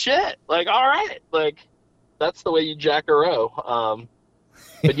 well, shit, like, all right, like that's the way you Jackarow.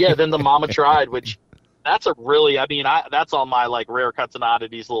 But yeah, then the Mama Tried, which that's that's on my like rare cuts and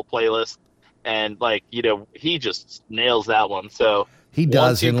oddities little playlist, and he just nails that one. So he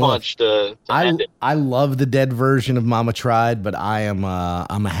does. 1-2 punch to end it. I love the Dead version of Mama Tried, but I'm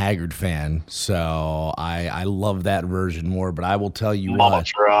a Haggard fan, so I love that version more. But I will tell you, Mama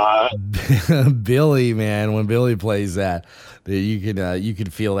Tried, Billy, man, when Billy plays that, you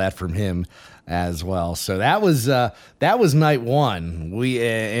could feel that from him as well. So that was night one.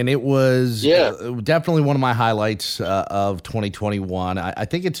 And it was definitely one of my highlights of 2021. I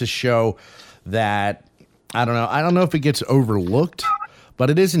think it's a show that I don't know if it gets overlooked, but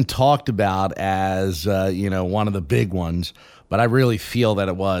it isn't talked about as one of the big ones. But I really feel that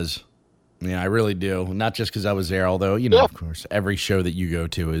it was. Yeah, I really do. Not just because I was there, although of course, every show that you go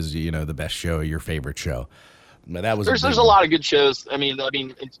to is the best show, your favorite show. But that was there's a lot of good shows. I mean, in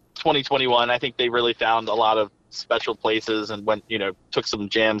 2021, I think they really found a lot of special places and went, took some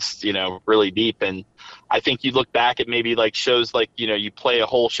jams, really deep. And I think you look back at maybe like shows like, you play a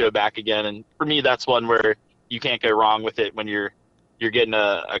whole show back again. And for me, that's one where you can't go wrong with it when you're getting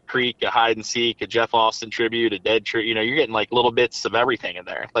a Creek, a hide and seek, a Jeff Austin tribute, a Dead tribute. You're getting like little bits of everything in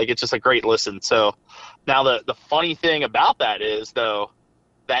there. Like, it's just a great listen. So now the funny thing about that is, though,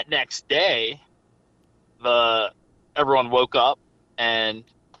 that next day, everyone woke up and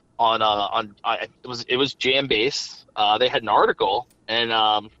it was Jam Base. They had an article, and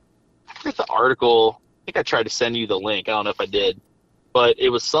I forget the article. I think I tried to send you the link. I don't know if I did, but it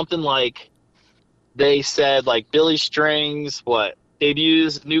was something like they said like Billy Strings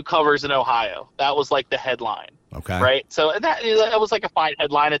debuts new covers in Ohio. That was like the headline. Okay. Right. So that was like a fine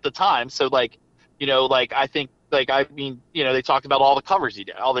headline at the time. So I think they talked about all the covers he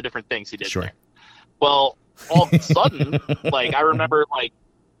did, all the different things he did. Sure. There. Well, all of a sudden, I remember,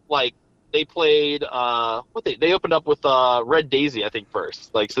 they played, they opened up with Red Daisy, I think,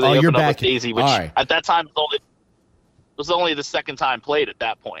 first. So they opened up with Daisy, which at that time was only the second time played at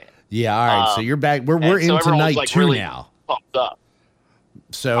that point. Yeah, all right. So you're back. We're into night two really now. Pumped up.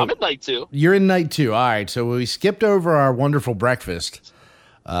 So I'm in night two. You're in night two. All right. So we skipped over our wonderful breakfast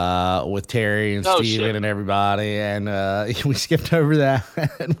with Terry and Steven and everybody, and we skipped over that.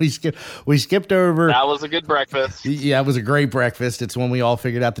 And we skipped over. That was a good breakfast. Yeah, it was a great breakfast. It's when we all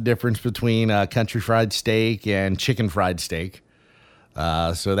figured out the difference between country fried steak and chicken fried steak.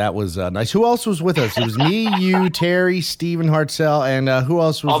 So that was nice. Who else was with us? It was me, you, Terry, Steven Hartzell, and who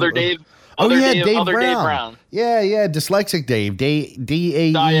else was? Dave. Dave Brown. Yeah, dyslexic Dave.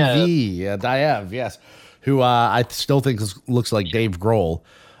 D-A-E-V. Yeah, Diev, yes. Who I still think looks like Dave Grohl.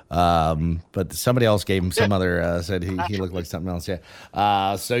 But somebody else gave him some other, said he looked like something else.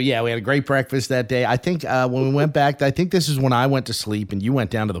 Yeah. So yeah, we had a great breakfast that day. I think when we went back, I think this is when I went to sleep and you went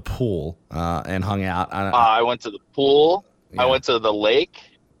down to the pool and hung out. I went to the pool. Yeah. I went to the lake.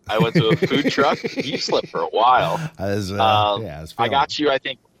 I went to a food truck. You slept for a while. I was I got you, I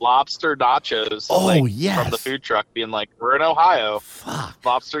think, lobster nachos. Oh, like, yes. from the food truck, being like, "We're in Ohio. Fuck.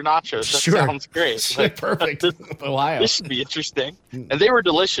 Lobster nachos. That Sure. sounds great. Sure, Like, perfect. Ohio. This should be interesting." And they were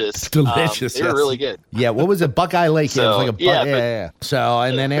delicious. Delicious. They were yes. really good. Yeah. What was it? Buckeye Lake. So, it was like a yeah, but- So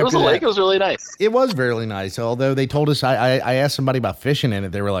and then It after was a that, lake. It was really nice. it was really nice. Although they told us, I asked somebody about fishing in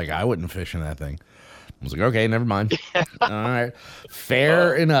it. They were like, I wouldn't fish in that thing. I was like, okay, never mind. All right,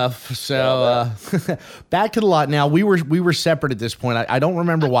 fair enough. So back to the lot. Now we were separate at this point. I don't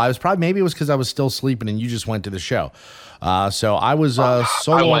remember why. It was probably maybe it was because I was still sleeping and you just went to the show. So I was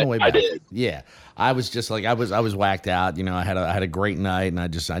solo on the way back. I did. Yeah. I was just like I was whacked out. You know, I had a great night and I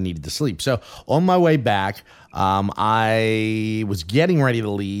needed to sleep. So on my way back, I was getting ready to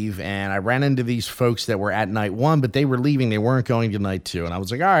leave and I ran into these folks that were at night 1, but they were leaving. They weren't going to night 2. And I was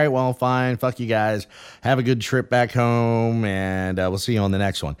like, all right, well, fine. Fuck you guys. Have a good trip back home and we'll see you on the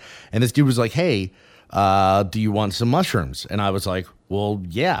next one. And this dude was like, hey, do you want some mushrooms? And I was like, well,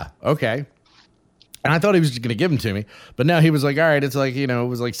 yeah, okay. And I thought he was just going to give them to me, but no, he was like, all right, it's like, you know, it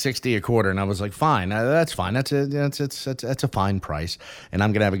was like 60 a quarter. And I was like, fine, that's fine. That's a fine price. And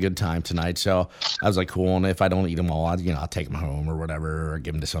I'm going to have a good time tonight. So I was like, cool. And if I don't eat them all, I'll take them home or whatever, or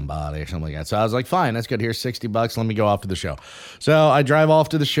give them to somebody or something like that. So I was like, fine, that's good. Here's $60. Let me go off to the show. So I drive off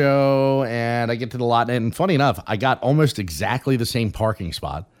to the show and I get to the lot. And funny enough, I got almost exactly the same parking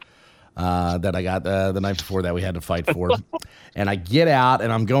spot that I got the night before that we had to fight for. And I get out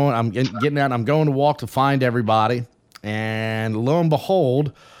and I'm getting out and I'm going to walk to find everybody. And lo and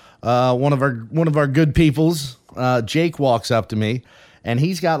behold, one of our good peoples, Jake, walks up to me and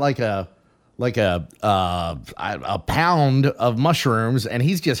he's got like a pound of mushrooms and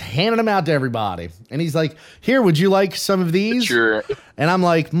he's just handing them out to everybody. And he's like, here, would you like some of these? And I'm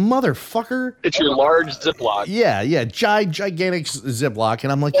like, motherfucker. It's your large Ziploc. Yeah, gigantic Ziploc.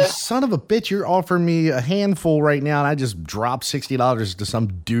 And I'm like, you son of a bitch, you're offering me a handful right now. And I just dropped $60 to some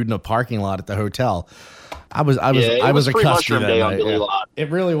dude in a parking lot at the hotel. I was a free customer mushroom that day night. on Billy Lot. It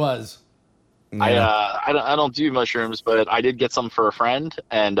really was. Yeah. I don't do mushrooms, but I did get some for a friend,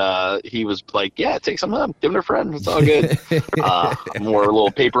 and he was like, "Yeah, take some of them, give them to a friend. It's all good." I'm more a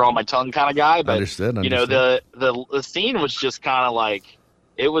little paper on my tongue kind of guy, but Understood. you know, the scene was just kind of like,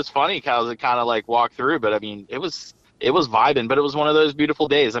 it was funny because it kind of like walked through, but I mean, it was vibing, but it was one of those beautiful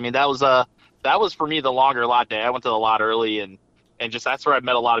days. I mean, that was for me the longer lot day. I went to the lot early and just that's where I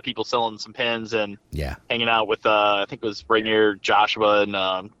met a lot of people selling some pins and hanging out with I think it was right near Joshua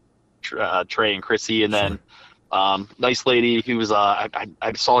and Trey and Chrissy, and then nice lady who was I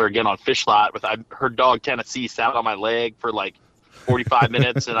saw her again on Fish Lot with her dog Tennessee sat on my leg for like 45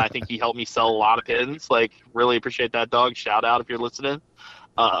 minutes, and I think he helped me sell a lot of pins. Like, really appreciate that dog. Shout out if you're listening.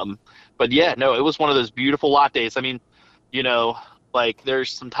 But yeah, no, it was one of those beautiful lot days. I mean, you know, like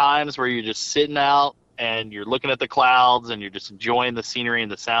there's some times where you're just sitting out and you're looking at the clouds and you're just enjoying the scenery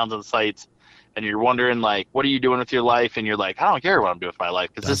and the sounds and the sights. And you're wondering, like, what are you doing with your life? And you're like, I don't care what I'm doing with my life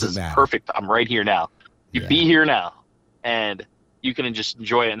because this is perfect. I'm right here now. You be here now, and you can just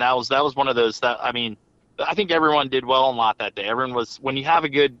enjoy it. And that was one of those that, I mean, I think everyone did well on lot that day. Everyone was, when you have a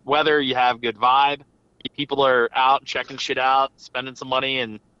good weather, you have good vibe. People are out checking shit out, spending some money,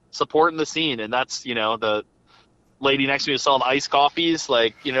 and supporting the scene. And that's, you know, the lady next to me was selling iced coffees.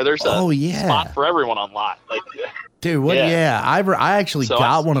 Like, you know, there's a spot for everyone on lot. Like. Dude, what? Yeah, I actually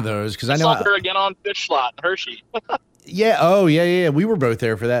got one of those because I know saw her again on Fish Lot, Hershey. Yeah. Oh, yeah. We were both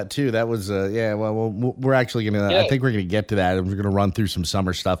there for that too. That was, Well, we're actually gonna. I think we're gonna get to that, and we're gonna run through some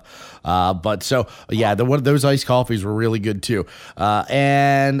summer stuff. But so yeah, those iced coffees were really good too.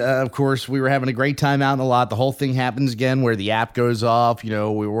 And of course, we were having a great time out in the lot. The whole thing happens again where the app goes off. You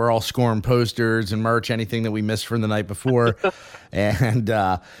know, we were all scoring posters and merch, anything that we missed from the night before. And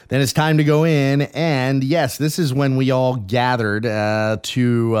then it's time to go in. And yes, this is when we all gathered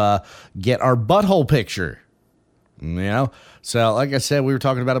to get our butthole picture. You know, so like I said, we were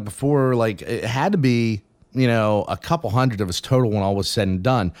talking about it before, like it had to be, you know, a couple hundred of us total when all was said and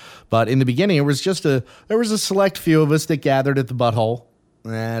done. But in the beginning, there was a select few of us that gathered at the butthole,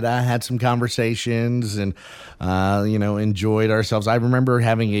 and I had some conversations and, you know, enjoyed ourselves. I remember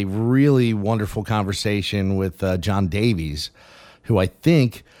having a really wonderful conversation with John Davies, who I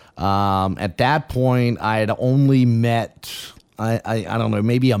think at that point I had only met, I don't know,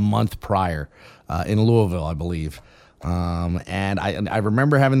 maybe a month prior in Louisville, I believe. And I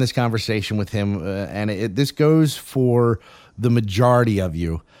remember having this conversation with him, and this goes for the majority of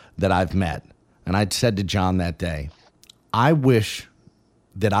you that I've met. And I'd said to John that day, I wish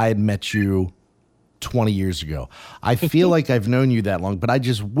that I had met you 20 years ago. I feel like I've known you that long, but I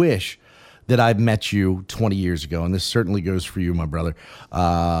just wish that I'd met you 20 years ago. And this certainly goes for you, my brother,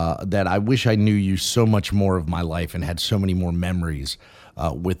 that I wish I knew you so much more of my life and had so many more memories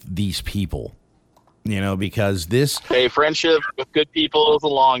with these people. Because this. Hey, friendship with good people is a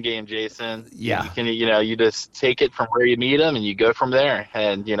long game, Jason. Yeah. You can, you just take it from where you meet them and you go from there.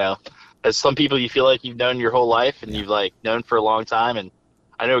 And, as some people you feel like you've known your whole life and you've like known for a long time. And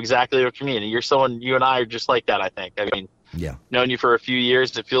I know exactly what you mean. And you and I are just like that, I think. I mean, known you for a few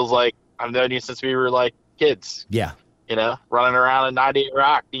years. It feels like I've known you since we were like kids. Yeah. Running around in 98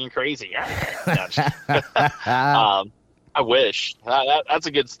 Rock, being crazy. I wish that's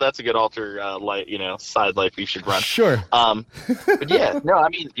a good alter side life we should run. Sure. But yeah, no, I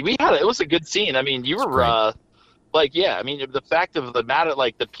mean it was a good scene. I mean you were the fact of the matter,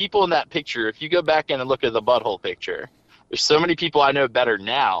 like the people in that picture. If you go back in and look at the butthole picture, there's so many people I know better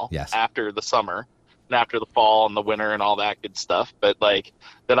now. Yes. After the summer and after the fall and the winter and all that good stuff. But like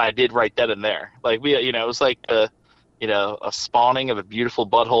than I did right then and there. Like it was like a spawning of a beautiful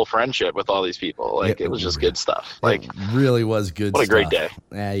butthole friendship with all these people. Like it was just good stuff. Like it really was good. What stuff. A great day.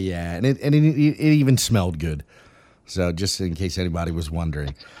 Yeah, and it even smelled good. So just in case anybody was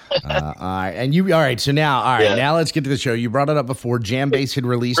wondering. All right. So now let's get to the show. You brought it up before. Jambase had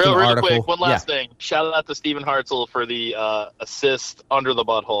released an article. Quick, one last thing. Shout out to Steven Hartzell for the assist under the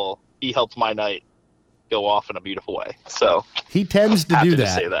butthole. He helped my night go off in a beautiful way. So he tends to do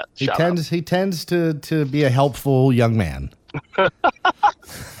that. Say that. He tends to be a helpful young man.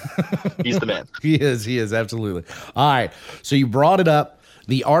 He's the man. He is absolutely. All right. So you brought it up.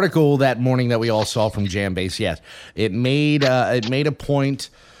 The article that morning that we all saw from Jambase, yes, it made a point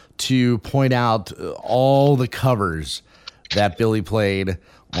to point out all the covers that Billy played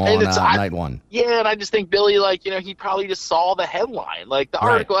on night one. Yeah, and I just think Billy, he probably just saw the headline. Like, the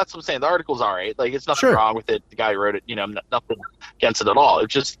article, that's what I'm saying. The article's all right. Like, it's nothing wrong with it. The guy who wrote it, nothing against it at all.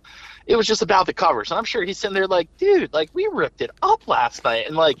 It was just about the covers. And I'm sure he's sitting there like, dude, like, we ripped it up last night.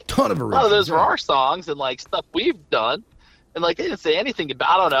 And, like, a lot of those were our songs and, like, stuff we've done. And, like, they didn't say anything about,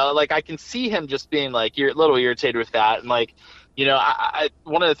 I don't know. Like, I can see him just being, like, you're a little irritated with that. And, like,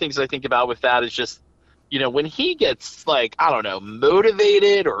 one of the things I think about with that is just, when he gets, like, I don't know,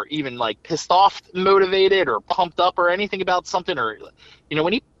 motivated or even, like, pissed off motivated or pumped up or anything about something, or,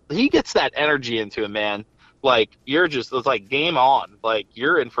 when he gets that energy into him, man, like, it's like game on. Like,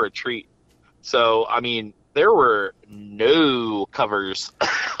 you're in for a treat. So, I mean, there were no covers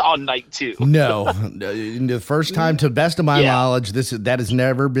on night two. No. The first time, to best of my knowledge, that has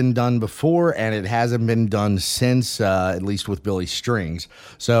never been done before, and it hasn't been done since, at least with Billy Strings.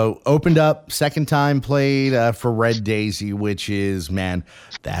 So opened up, second time played for Red Daisy, which is, man,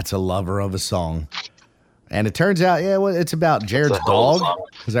 that's a lover of a song. And it turns out, it's about Jared's dog. Song.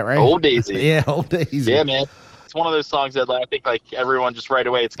 Is that right? Old Daisy. Yeah, Old Daisy. Yeah, man. It's one of those songs that I think, like, everyone just right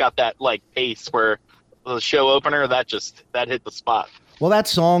away, it's got that, like, pace where the show opener, that hit the spot. Well, that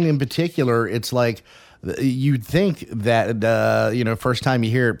song in particular, it's like you'd think that, first time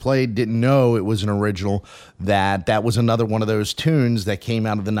you hear it played, didn't know it was an original, that was another one of those tunes that came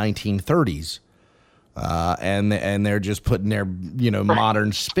out of the 1930s. And they're just putting their,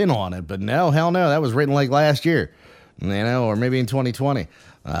 modern spin on it. But no, hell no, that was written like last year, or maybe in 2020.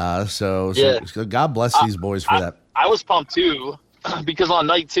 So God bless these boys for that. I was pumped too. Because on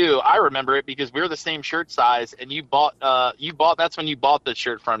night two, I remember it because we were the same shirt size, and that's when you bought the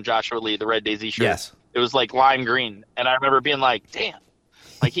shirt from Joshua Lee, the Red Daisy shirt. Yes. It was like lime green, and I remember being like, damn,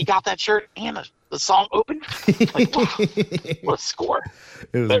 like he got that shirt and the song opened. Like, what a score.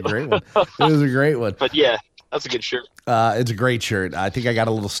 It was a great one. But yeah, that's a good shirt. It's a great shirt. I think I got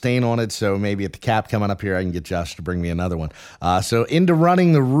a little stain on it, so maybe at the cap coming up here, I can get Josh to bring me another one. So into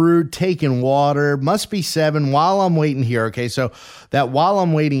Running the Route, Taking Water, Must Be 7, While I'm Waiting Here. Okay, so that While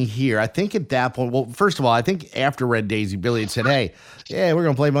I'm Waiting Here, I think at that point, well, first of all, I think after Red Daisy, Billy had said, hey, we're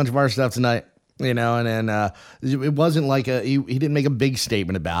going to play a bunch of our stuff tonight. And then it wasn't like he didn't make a big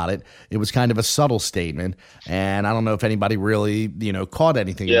statement about it. It was kind of a subtle statement, and I don't know if anybody really caught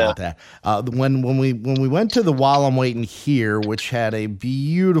anything about that. When we went to the While I'm Waiting Here, which had a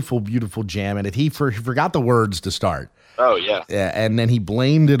beautiful, beautiful jam in it, he forgot the words to start. Oh yeah. Yeah, and then he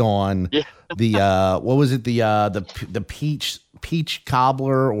blamed it on the what was it, the peach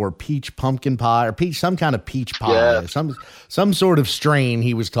cobbler or peach pumpkin pie or some kind of peach pie, some sort of strain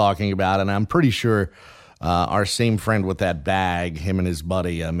he was talking about. And I'm pretty sure our same friend with that bag, him and his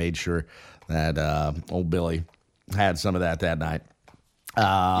buddy, made sure that old Billy had some of that night.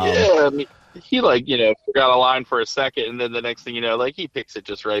 I mean, he forgot a line for a second, and then the next thing you know, like he picks it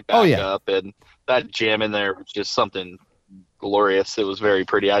just right back up, and that jam in there was just something glorious. It was very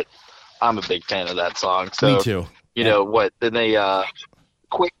pretty. I'm a big fan of that song. So, me too. Then they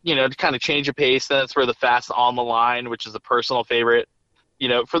quick, to kind of change of pace. Then it's where the Fast on the Line, which is a personal favorite,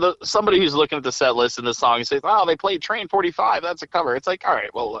 for somebody who's looking at the set list and the song and says, "Oh, they played Train 45. That's a cover." It's like, all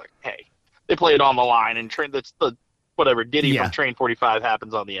right, well, look, hey, they played On the Line and that's the whatever ditty from Train 45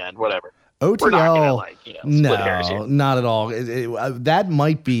 happens on the end, whatever. OTL, we're not gonna, split hairs here. Not at all. That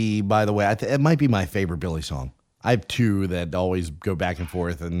might be, by the way, it might be my favorite Billy song. I have two that always go back and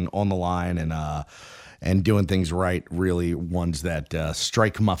forth, and On the Line and Doing Things Right, really ones that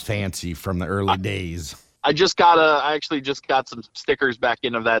strike my fancy from the early days. I actually just got some stickers back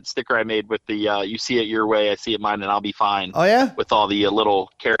in of that sticker I made with the "You see it your way, I see it mine, and I'll be fine." Oh yeah, with all the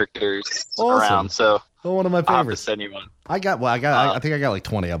little characters around. So one of my favorites. I'll have to send you one. I think I got like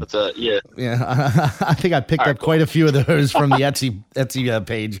 20 of them. Yeah. I think I picked up quite a few of those from the Etsy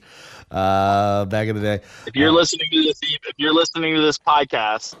page back in the day. If you're listening to this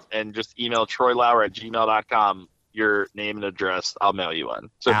podcast, and just email troylauer@gmail.com your name and address, I'll mail you one.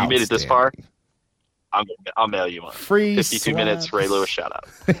 So if you made it this far, I'll mail you one. Free 52 minutes, Ray Lewis shout out.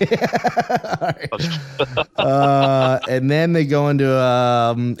 And then they go into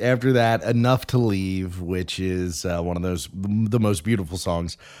after that, Enough to Leave, which is one of the most beautiful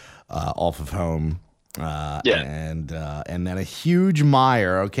songs off of Home. And then a huge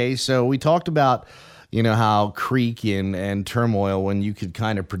mire. Okay, so we talked about how Creek and Turmoil, when you could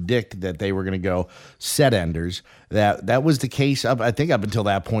kind of predict that they were going to go set enders, that was the case I think up until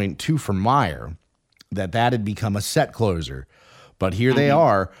that point too for Mire. That had become a set closer. But here they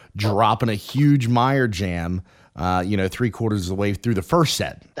are dropping a huge Meyer jam, 3/4 of the way through the first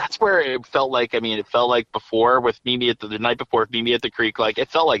set. That's where it felt like, before with Mimi the night before with Mimi at the Creek, like it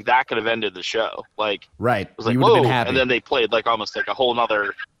felt like that could have ended the show. Like, right. It was like, whoa. And then they played like almost like a whole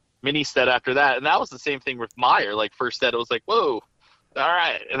nother mini set after that. And that was the same thing with Meyer. Like first set, it was like, whoa, all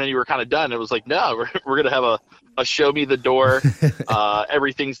right. And then you were kind of done. It was like, no, we're going to have a show me the door.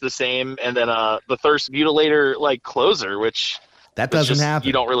 Everything's the same. And then the Thirst Mutilator like closer, which that doesn't happen.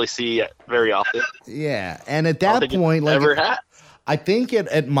 You don't really see very often. Yeah. And at that point, I think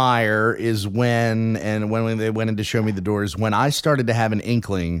at Meyer is when they went into Show Me the Doors, when I started to have an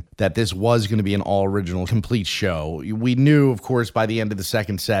inkling that this was going to be an all original complete show. We knew, of course, by the end of the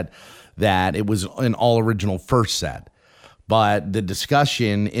second set that it was an all original first set. But the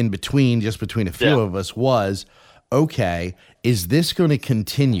discussion in between, just between a few of us, was, okay, is this going to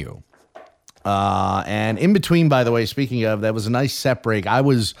continue? And in between, by the way, speaking of, that was a nice set break. I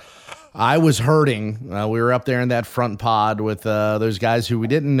was hurting. We were up there in that front pod with those guys who we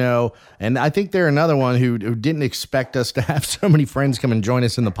didn't know, and I think they're another one who didn't expect us to have so many friends come and join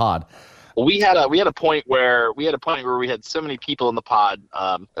us in the pod. Well, we had a point where we had so many people in the pod.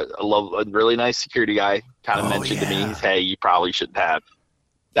 A really nice security guy kind of mentioned to me, "Hey, you probably shouldn't have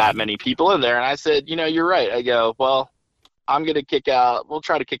that many people in there." And I said, "You're right." I go, "Well, I'm gonna we'll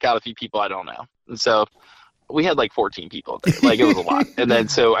try to kick out a few people I don't know." And so we had like 14 people in there. Like it was a lot. And then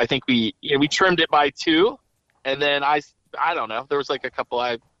so I think we trimmed it by 2, and then I don't know. There was like a couple.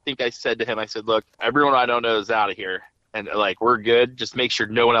 I think I said to him, I said, "Look, everyone I don't know is out of here. And like, we're good. Just make sure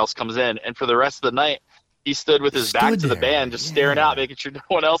no one else comes in." And for the rest of the night, he stood with his back to the band, just staring out, making sure no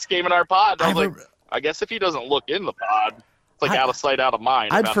one else came in our pod. And I was like, I guess if he doesn't look in the pod, it's like out of sight, out of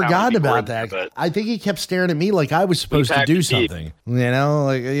mind. I'd forgotten about that. There, I think he kept staring at me like I was supposed to do something.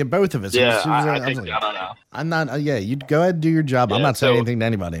 Like both of us. Yeah, I don't know. I'm not. You go ahead and do your job. I'm not saying anything to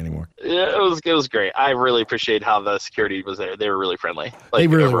anybody anymore. Yeah, it was great. I really appreciate how the security was there. They were really friendly. Like, they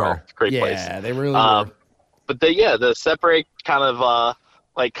really overall, were. Great place. Yeah, they really were. But the set break kind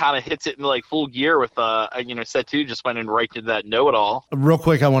of hits it in like full gear with set 2 just went in right to that know-it-all. Real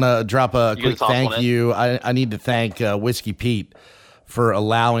quick, I want to drop a quick thank you. I need to thank Whiskey Pete for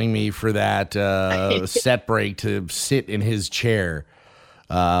allowing me for that set break to sit in his chair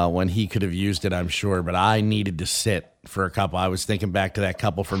when he could have used it, I'm sure. But I needed to sit for a couple. I was thinking back to that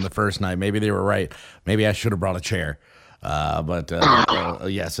couple from the first night. Maybe they were right. Maybe I should have brought a chair.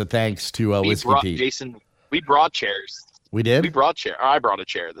 So thanks to Whiskey Pete. Jason, we brought chairs. We did? We brought chair. I brought a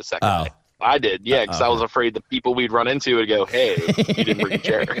chair the second night. I did, yeah, because I was afraid the people we'd run into would go, "Hey, you didn't bring a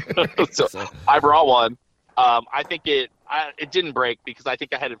chair." so I brought one. I think it didn't break because I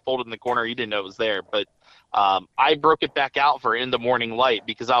think I had it folded in the corner. You didn't know it was there, but I broke it back out for In the Morning Light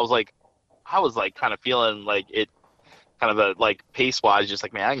because I was like kind of feeling like it, kind of like pace wise, just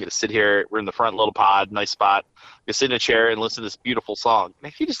like, man, I'm gonna sit here. We're in the front little pod, nice spot. I'm gonna sit in a chair and listen to this beautiful song.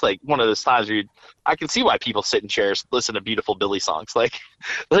 And if you just like one of those times where I can see why people sit in chairs, listen to beautiful Billy songs. Like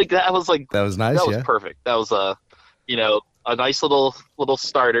that was like that was nice. That was perfect. That was a nice little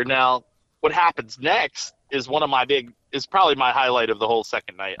starter. Now, what happens next is probably my highlight of the whole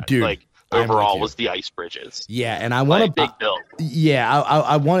second night. Dude. Like overall was the ice bridges. Yeah, and I want big build. Yeah,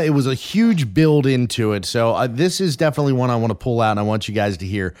 I want. It was a huge build into it. So this is definitely one I want to pull out, and I want you guys to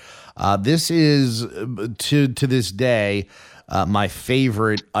hear. This is to this day my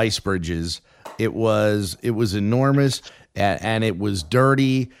favorite ice bridges. It was enormous, and it was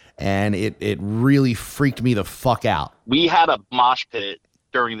dirty, and it really freaked me the fuck out. We had a mosh pit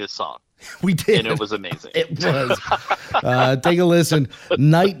during this song. We did. And it was amazing. It was. Take a listen.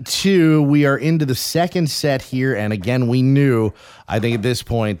 Night 2, we are into the second set here. And again, we knew, I think at this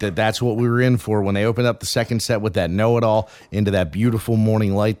point, that's what we were in for when they opened up the second set with that know-it-all into that beautiful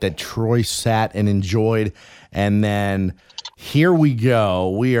morning light that Troy sat and enjoyed. And then here we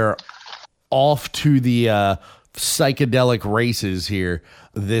go. We are off to the psychedelic races here.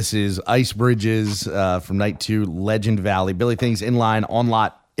 This is Ice Bridges from Night 2, Legend Valley. Billy Things in line, on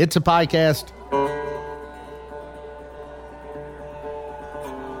lot. It's a PieCast.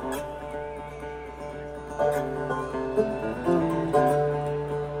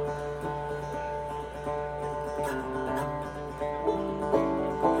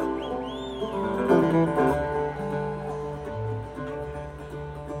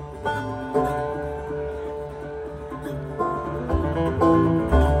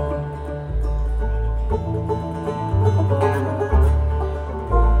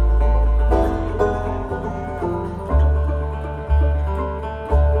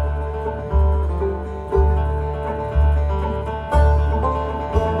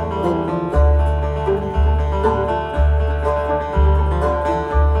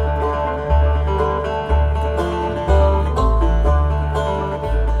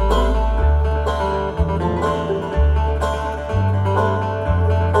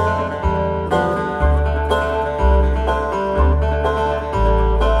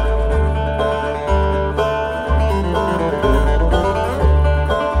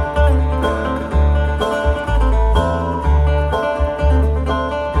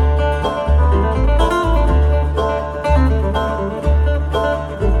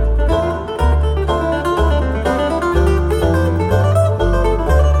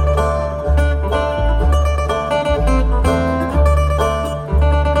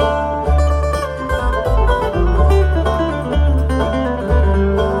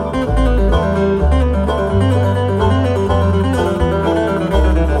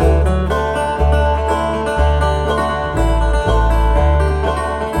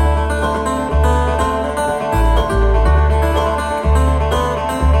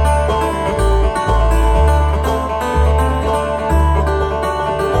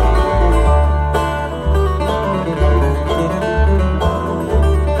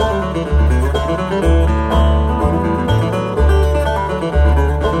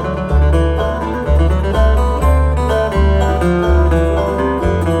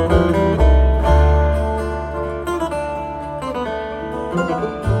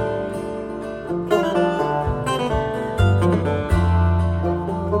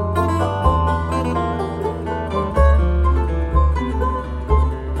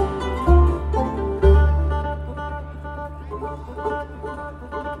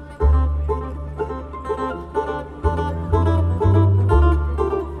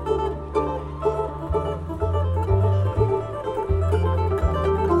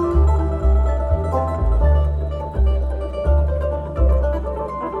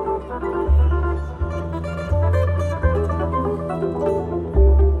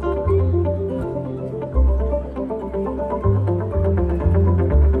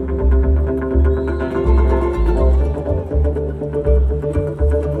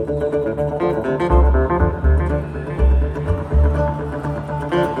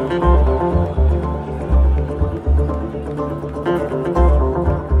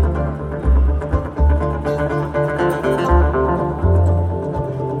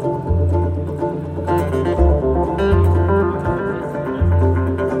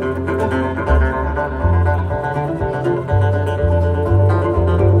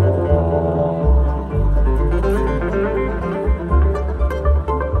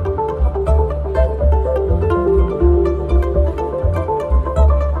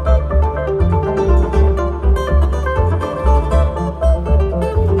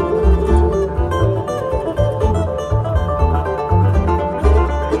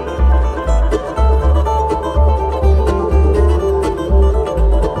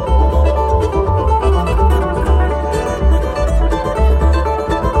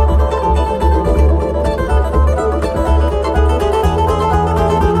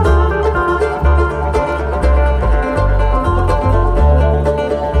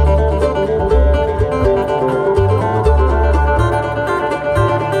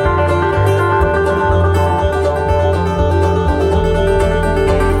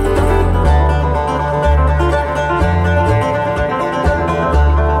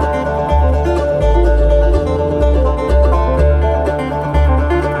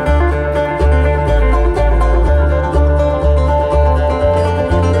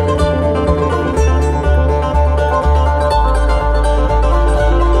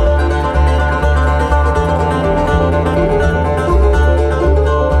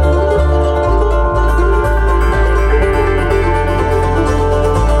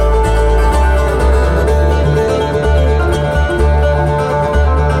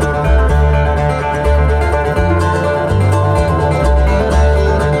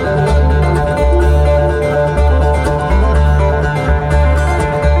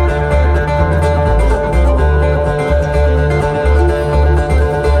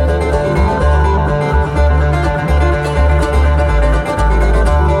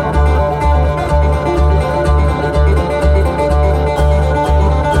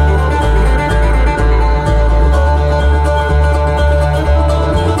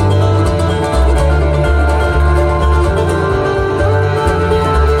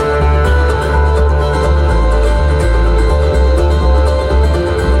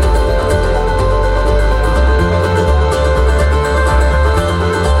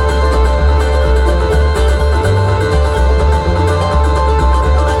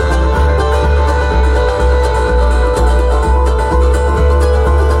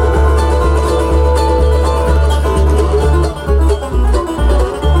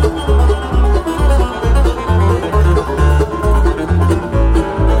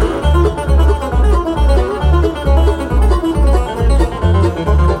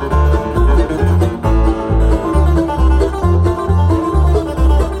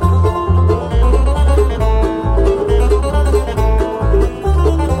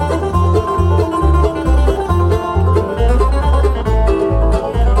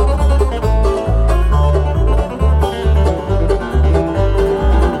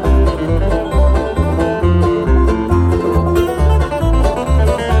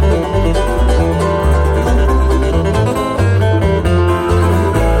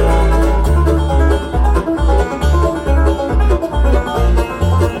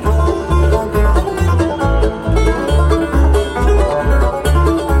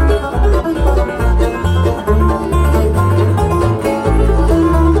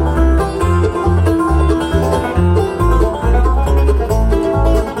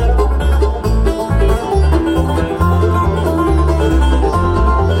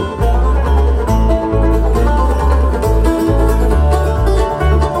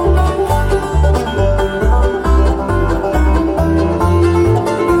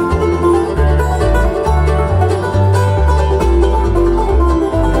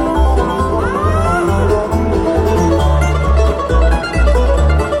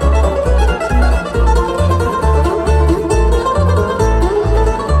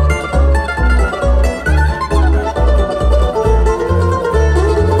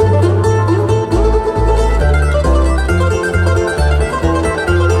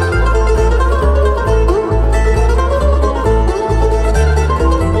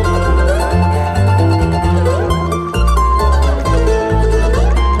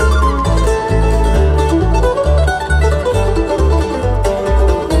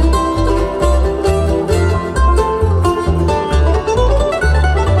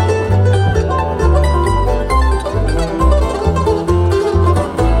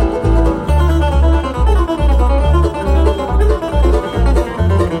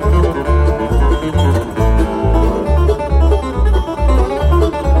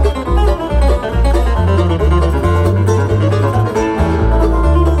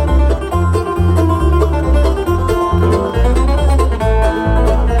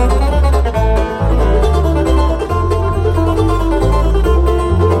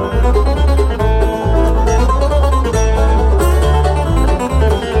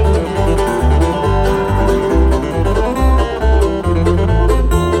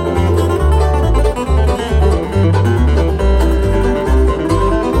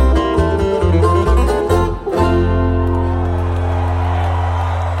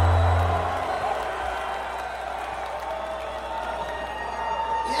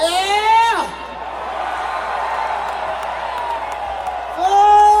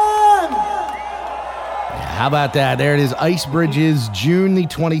 How about that? There it is. Ice Bridges, June the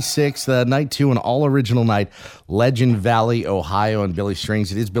 26th, night 2, an all-original night. Legend Valley, Ohio, and Billy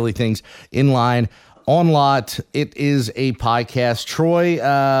Strings. It is Billy Things in line on lot. It is a podcast. Troy,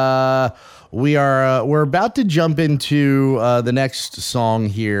 we're about to jump into the next song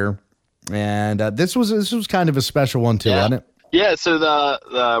here, and this was kind of a special one too, wasn't it? Yeah. So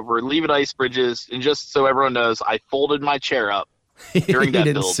we're leaving Ice Bridges, and just so everyone knows, I folded my chair up during that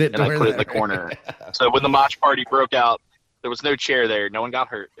build, and I put it in the corner. So when the mosh party broke out, there was no chair there. No one got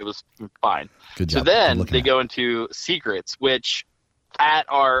hurt. It was fine. Good job. So then they go into Secrets, which at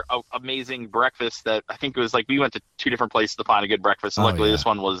our amazing breakfast that I think it was like we went to 2 different places to find a good breakfast. And luckily this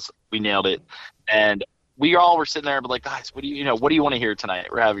one we nailed it. And we all were sitting there but like, guys, what do you want to hear tonight?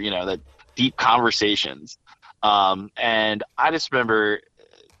 We're having, the deep conversations. And I just remember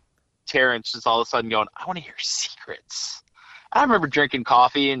Terrence just all of a sudden going, I want to hear Secrets. I remember drinking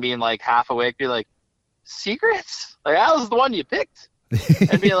coffee and being like half awake, be like, Secrets? Like, that was the one you picked?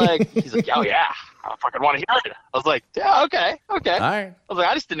 And be like, he's like, oh yeah, I fucking want to hear it. I was like, yeah, okay. All right. I was like,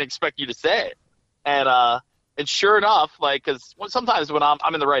 I just didn't expect you to say it. And sure enough, like, because sometimes when I'm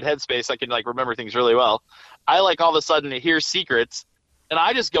in the right headspace, I can like remember things really well. I like all of a sudden hear Secrets, and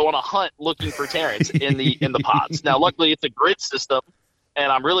I just go on a hunt looking for Terrence in the pods. Now, luckily, it's a grid system. And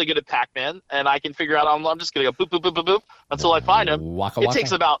I'm really good at Pac-Man, and I can figure out I'm just going to go boop, boop, boop, boop, boop until I find him. Waka, it waka.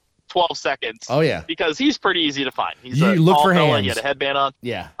 takes about 12 seconds. Oh, yeah. Because he's pretty easy to find. He's you a look tall for fella. hands. He had a headband on.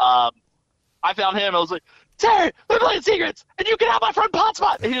 Yeah. I found him. I was like, Terry, we're playing Secrets, and you can have my front pot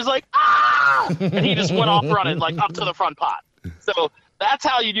spot. And he was like, ah! And he just went off running, like, up to the front pot. So that's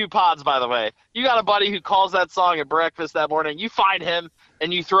how you do pods, by the way. You got a buddy who calls that song at breakfast that morning. You find him,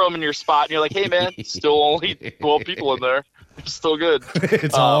 and you throw him in your spot, and you're like, hey, man, still only 12 people in there. It's still good.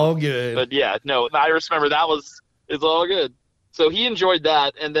 It's all good. But yeah, no, I just remember it's all good. So he enjoyed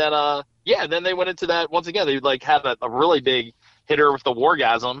that. And then, then they went into that once again. They like had a really big hitter with the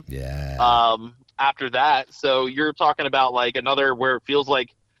Wargasm. Yeah. After that. So you're talking about like another where it feels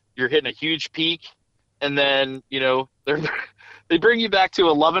like you're hitting a huge peak. And then, they bring you back to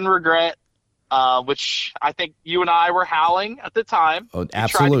a Love and Regret, which I think you and I were howling at the time. Oh,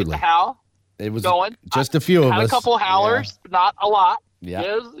 absolutely. Tried to get the howl. It was going. Just a few of us. Had a couple howlers, but not a lot. Yeah.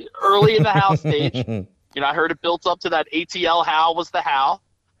 It was early in the howl stage. I heard it built up to that ATL howl was the howl.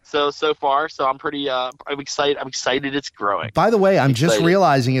 So far, I'm pretty. I'm excited. I'm excited. It's growing. By the way, I'm just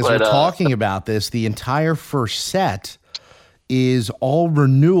realizing as we're talking about this, the entire first set is all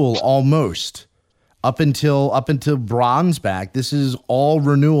renewal almost up until Bronze back. This is all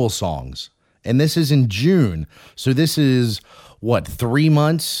renewal songs, and this is in June. So this is what 3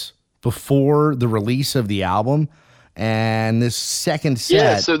 months before the release of the album, and this second set.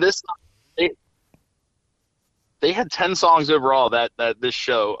 Yeah, so they had 10 songs overall that this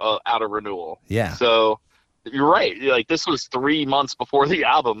show out of renewal. Yeah. So you're right. Like this was 3 months before the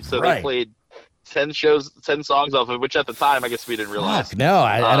album, so right. They played 10 songs off of it, which at the time I guess we didn't realize. Fuck, no,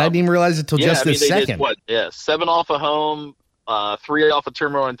 I didn't even realize it till just this second. Did, 7 off of Home, 3 off of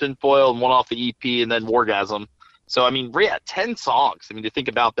Turmoil and Tinfoil, and 1 off the EP, and then Wargasm. So, 10 songs. To think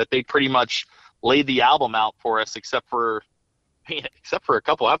about that, they pretty much laid the album out for us, except for a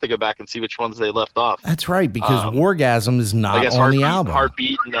couple. I have to go back and see which ones they left off. That's right, because Wargasm is not on the album.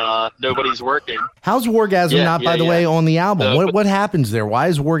 Heartbeat and Nobody's Working. How's Wargasm by the way, on the album? What happens there? Why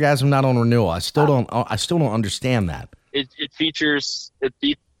is Wargasm not on renewal? I still don't understand that. It features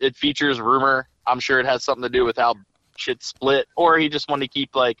Rumor. I'm sure it has something to do with how shit split, or he just wanted to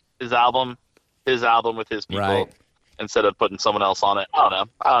keep like his album with his people. Right. Instead of putting someone else on it. I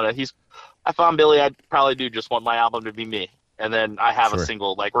don't know. I found Billy, I'd probably do just want my album to be me. And then I have a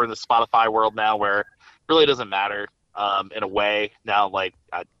single, like we're in the Spotify world now where it really doesn't matter in a way. Now, like,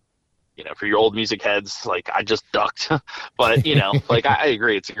 for your old music heads, like I just ducked. But, like I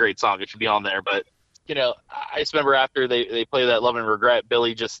agree. It's a great song. It should be on there. But, I just remember after they play that Love and Regret,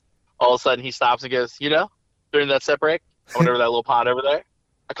 Billy just all of a sudden he stops and goes, during that set break, I went over that little pond over there.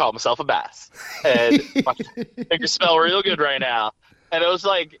 I called myself a bass, and my fingers smell real good right now. And it was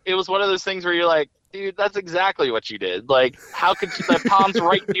one of those things where you're like, dude, that's exactly what you did. Like, how could you, that pond's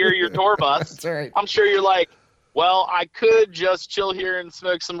right near your tour bus? That's right. I'm sure you're like, well, I could just chill here and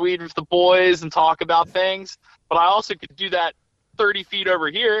smoke some weed with the boys and talk about things, but I also could do that 30 feet over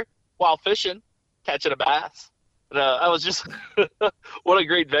here while fishing, catching a bass. I was just what a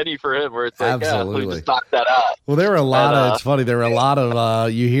great venue for him, where it's like, Absolutely. yeah, we just knocked that out. Well, there were a lot of, it's funny, there were a lot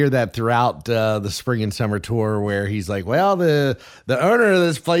of, you hear that throughout the spring and summer tour where he's like, well, the owner of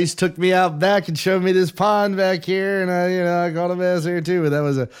this place took me out back and showed me this pond back here, and I caught a bass here too. But that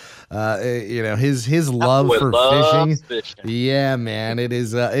was his love for fishing. Yeah, man, it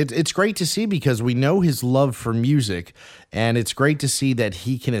is. It's great to see because we know his love for music, and it's great to see that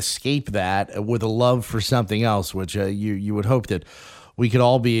he can escape that with a love for something else, which you would hope that we could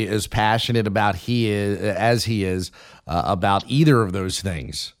all be as passionate about as he is about either of those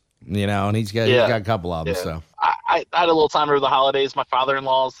things, and he's got a couple of them. Yeah. So I had a little time over the holidays. My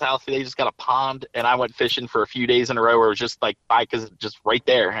father-in-law's house, they just got a pond, and I went fishing for a few days in a row where it was just like, because just right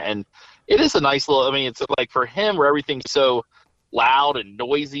there. And it is a nice little, it's like for him where everything's so loud and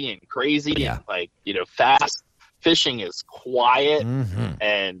noisy and crazy and fast. Fishing is quiet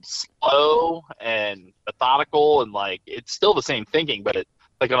and slow and methodical, and like it's still the same thinking, but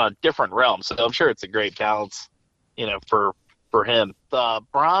like on a different realm. So I'm sure it's a great balance, for him. The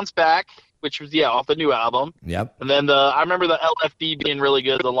Bronze Back, which was off the new album. Yep. And then I remember the LFD being really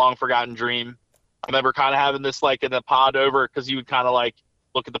good, The Long Forgotten Dream. I remember kind of having this like in the pod over, because you would kind of like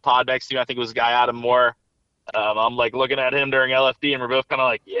look at the pod next to you. I think it was a guy Adam Moore. I'm like looking at him during LFD, and we're both kind of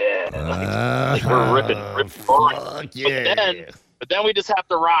like, like we're ripping on. Yeah. But then we just have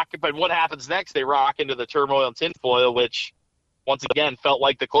to rock. But what happens next? They rock into the Turmoil and Tinfoil, which once again felt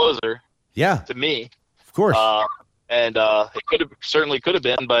like the closer. Yeah. To me, of course. And it certainly could have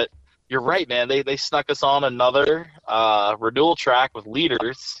been, but you're right, man. They snuck us on another renewal track with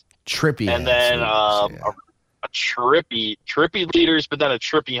Leaders. Trippy. And then a trippy Leaders, but then a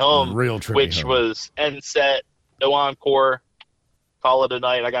trippy Home, real trippy which home. Was end set, no encore, call it a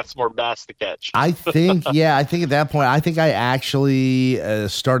night. I got some more bass to catch. I think at that point, I actually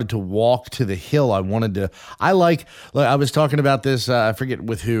started to walk to the hill. I was talking about this, I forget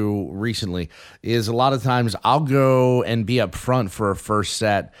with who recently, is a lot of times I'll go and be up front for a first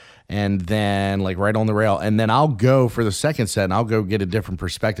set, and then like right on the rail, and then I'll go for the second set and I'll go get a different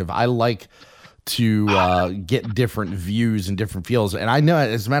perspective. I like to get different views and different feels. And I know,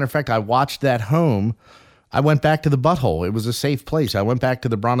 as a matter of fact, I watched that home. I went back to the butthole. It was a safe place. I went back to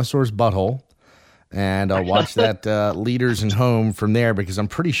the Brontosaurus butthole and watched that Leaders and Home from there, because I'm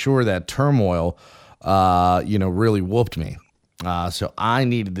pretty sure that Turmoil, really whooped me. So I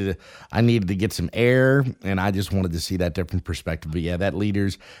needed to get some air, and I just wanted to see that different perspective. But yeah, that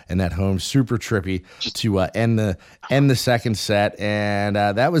Leaders and that Home, super trippy to end the second set, and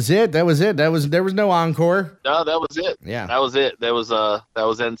that was it. There was no encore. No, that was it. Yeah, that was it. That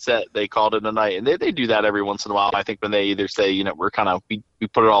was end set. They called it a night, and they do that every once in a while. I think when they either say we're kind of we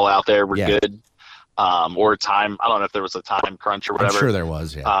put it all out there, we're good, or time. I don't know if there was a time crunch or whatever. I'm sure there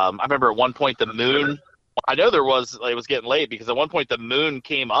was. Yeah. I remember at one point the moon. I know there was. It was getting late because at one point the moon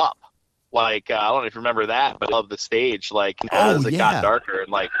came up. Like I don't know if you remember that, but above the stage, like as it got darker,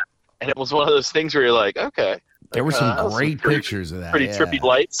 and it was one of those things where you're like, okay. There were some great pictures of that. Pretty trippy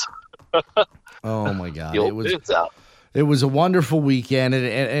lights. Oh my God! It was a wonderful weekend,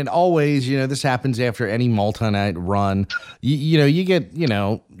 and always, this happens after any multi-night run. You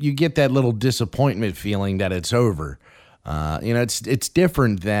get that little disappointment feeling that it's over. It's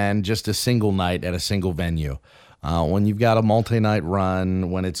different than just a single night at a single venue. When you've got a multi-night run,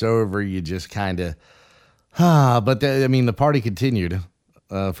 when it's over, you just kind of, but the party continued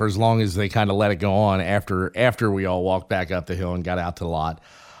for as long as they kind of let it go on after we all walked back up the hill and got out to the lot.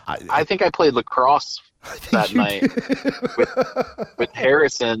 I think I played lacrosse that night with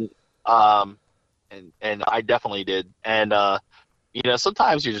Harrison, and I definitely did. And,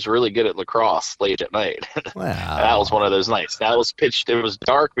 sometimes you're just really good at lacrosse late at night. Wow. That was one of those nights. That was pitched. It was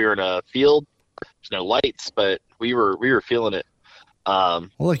dark. We were in a field. There's no lights, but we were feeling it. Well,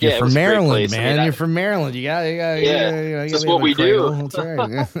 look, you're from Maryland, man. You're from Maryland. You got. That's what we do. That's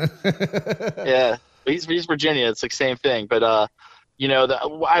right. Yeah, he's Virginia. It's the same thing. But I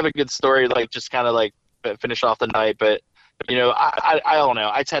have a good story. Like just kind of like finish off the night. But I don't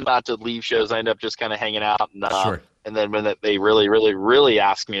know. I tend not to leave shows. I end up just kind of hanging out and. Sure. And then when they really, really, really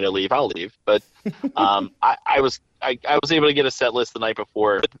ask me to leave, I'll leave. But I was able to get a set list the night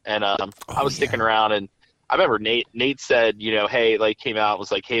before, and I was sticking around. And I remember Nate said, hey, like came out and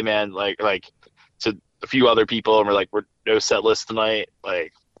was like, hey man, like to a few other people, and we're like, we're no set list tonight,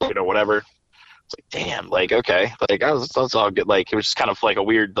 like whatever. It's like, damn, like okay, like I was all good. Like it was just kind of like a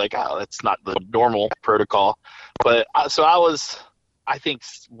weird, like that's not the normal protocol. But so I was. I think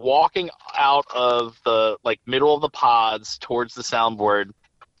walking out of the middle of the pods towards the soundboard,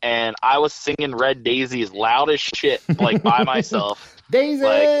 and I was singing Red Daisy as loud as shit, by myself. Daisy!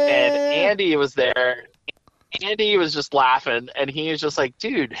 And Andy was there. Andy was just laughing, and he was just like,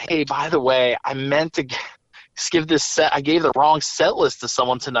 dude, hey, by the way, I meant to give this set. I gave the wrong set list to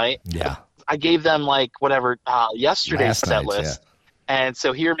someone tonight. Yeah. I gave them like whatever yesterday's set list. Yeah. And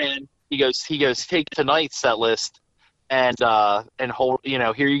so here, man, he goes, take tonight's set list and hold,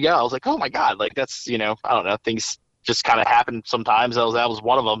 here you go. I was like, oh my God, like that's, I don't know, things just kind of happen sometimes. That was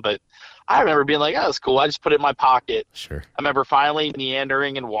one of them, but I remember being like, oh, that's cool. I just put it in my pocket. Sure. I remember finally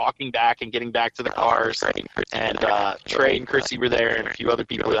meandering and walking back and getting back to the cars, and Trey and Chrissy were there, and a few other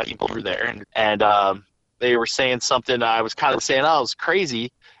people were there, and they were saying something. I was kind of saying, oh, it was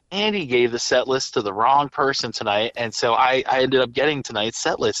crazy. Andy gave the set list to the wrong person tonight, and so I ended up getting tonight's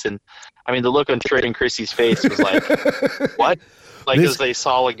set list. And I mean, the look on Trey and Chrissy's face was like, what? Like as they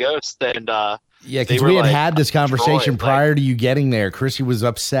saw a ghost, and yeah, because we had this conversation prior to you getting there. Chrissy was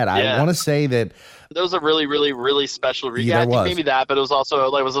upset. Yeah. I want to say that there was a really, really, really special. Yeah, I think maybe that, but it was also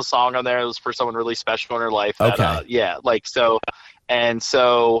like, it was a song on there. It was for someone really special in her life. That, okay. Yeah, like so, and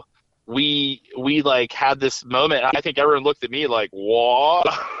so we like had this moment. I think everyone looked at me like, what?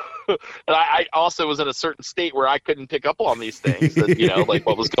 And I also was in a certain state where I couldn't pick up on these things, that, like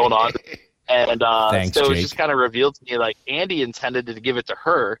what was going on. And Thanks, so it Jake. was just kind of revealed to me, like Andy intended to give it to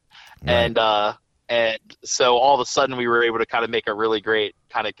her. Right. And so all of a sudden we were able to kind of make a really great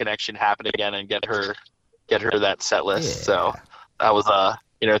kind of connection happen again and get her that set list. Yeah. So that was,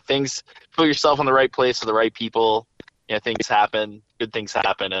 things, put yourself in the right place with the right people, things happen, good things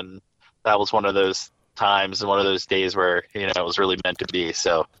happen. And that was one of those times and one of those days where, it was really meant to be.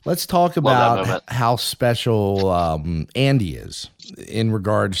 So let's talk about how special Andy is in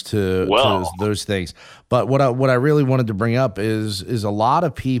regards to those things. But what I really wanted to bring up is a lot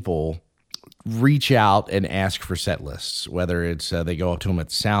of people reach out and ask for set lists, whether it's they go up to him at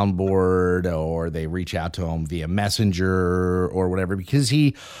the soundboard or they reach out to him via messenger or whatever, because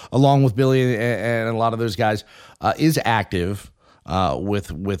he, along with Billy and a lot of those guys, is active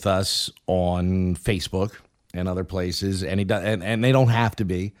with us on Facebook and other places, and and they don't have to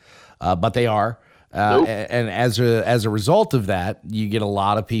be, but they are. Nope. And as a result of that, you get a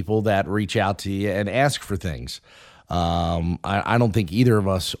lot of people that reach out to you and ask for things. I don't think either of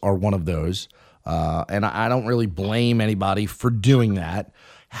us are one of those, and I don't really blame anybody for doing that.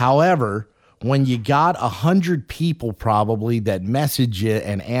 However, when you got 100 people probably that message you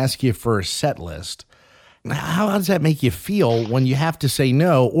and ask you for a set list, how does that make you feel when you have to say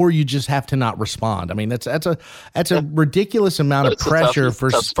no, or you just have to not respond? I mean, that's a ridiculous amount of pressure for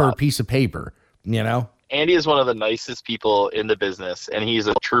a piece of paper, Andy is one of the nicest people in the business, and he's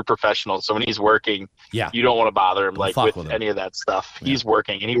a true professional. So when he's working, you don't want to bother him with any of that stuff. Yeah. He's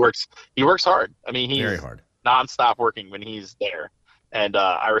working, and he works hard. I mean, he's very hard, nonstop working when he's there, and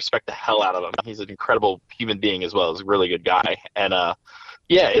I respect the hell out of him. He's an incredible human being as well. He's a really good guy, and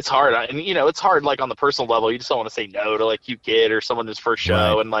yeah, it's hard, and it's hard like on the personal level. You just don't want to say no to like cute kid or someone who's first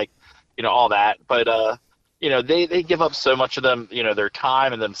show, and like all that. But they give up so much of them, their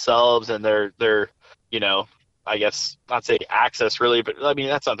time and themselves and their I guess not say access really, but I mean,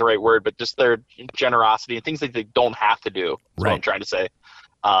 that's not the right word, but just their generosity and things that they don't have to do. That's what I'm trying to say.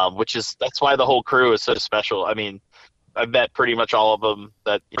 That's why the whole crew is so special. I mean, I've met pretty much all of them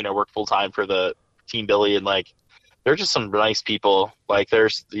that, work full time for the Team Billy, and like, they're just some nice people. Like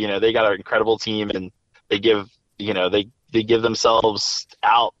there's, they got an incredible team, and they give, they give themselves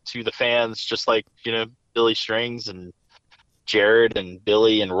out to the fans, just like, Billy Strings and Jared and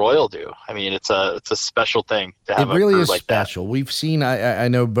Billy and Royal do. I mean, it's a special thing to have. It really is like special. That. We've seen, I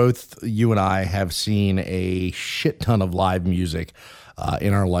know both you and I have seen a shit ton of live music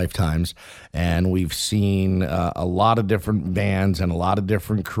in our lifetimes, and we've seen a lot of different bands and a lot of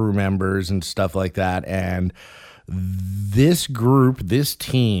different crew members and stuff like that. And this group, this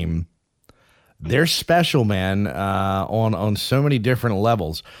team, they're special, man, on so many different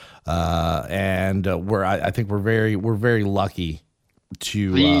levels. And I think we're very lucky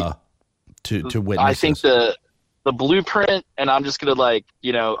to witness. I think this. the blueprint, and I'm just gonna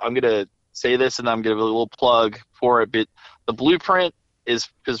I'm gonna say this, and I'm gonna give a little plug for it. But the blueprint is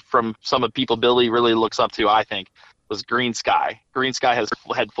from some of the people Billy really looks up to. I think was Green Sky. Green Sky has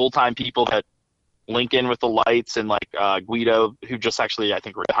had full-time people that link in with the lights, and like Guido, who just actually I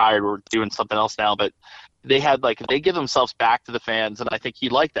think retired or doing something else now, but they give themselves back to the fans, and I think he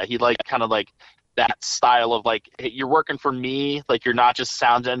liked that. He liked kind of like that style of like, hey, you're working for me, like you're not just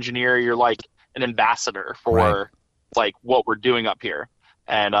sound engineer, you're like an ambassador for like what we're doing up here.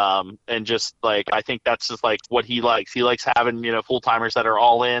 And just like, I think that's just like what he likes. He likes having, full timers that are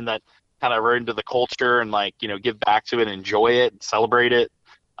all in, that kind of are into the culture and like, give back to it, and enjoy it, and celebrate it.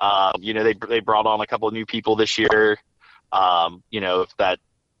 They brought on a couple of new people this year, that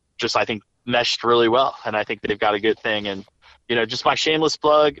just, I think, meshed really well, and I think they've got a good thing. And just my shameless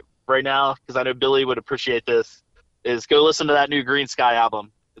plug right now, because I know Billy would appreciate this, is go listen to that new Green Sky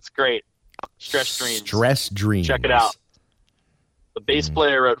album. It's great. Stress Dreams. Check it out. The bass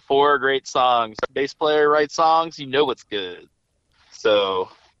player wrote 4 great songs. Bass player writes songs, you know what's good. So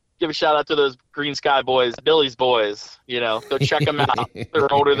give a shout out to those Green Sky boys, Billy's boys. Go check them out.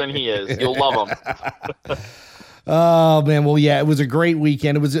 They're older than he is. You'll love them. Oh man, well yeah, it was a great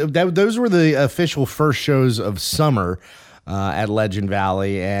weekend. Those were the official first shows of summer at Legend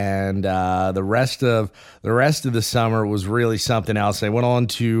Valley, and the rest of the summer was really something else. They went on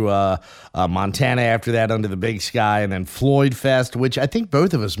to Montana after that, under the big sky, and then Floyd Fest, which I think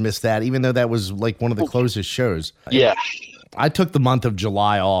both of us missed that, even though that was like one of the closest shows. Yeah. I took the month of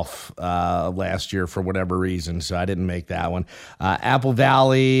July off last year for whatever reason, so I didn't make that one. Apple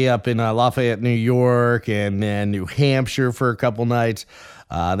Valley up in Lafayette, New York, and then New Hampshire for a couple nights.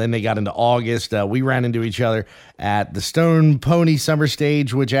 Then they got into August. We ran into each other at the Stone Pony Summer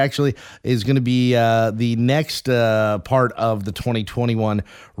Stage, which actually is going to be the next part of the 2021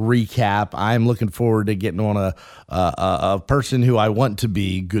 recap. I'm looking forward to getting on a person who I want to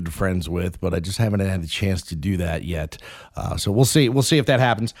be good friends with, but I just haven't had the chance to do that yet. So we'll see. We'll see if that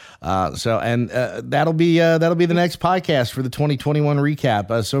happens. That'll be the next podcast for the 2021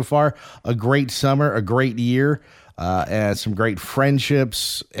 recap. So far, a great summer, a great year. And some great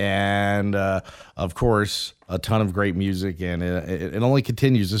friendships, and of course, a ton of great music, and it only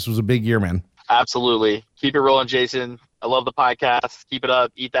continues. This was a big year, man. Absolutely. Keep it rolling, Jason. I love the podcast. Keep it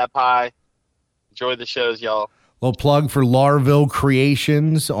up. Eat that pie. Enjoy the shows, y'all. Little plug for Larville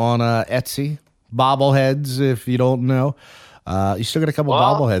Creations on Etsy. Bobbleheads, if you don't know. You still got a couple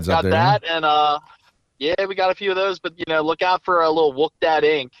bobbleheads up there. Got that, and yeah, we got a few of those, but look out for a little Wook Dad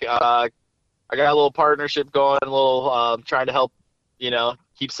Inc. I got a little partnership going, a little trying to help,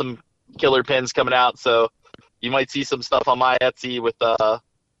 keep some killer pins coming out. So you might see some stuff on my Etsy with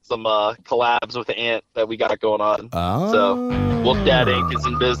some collabs with Ant that we got going on. Oh. So Wook Dad Inc. is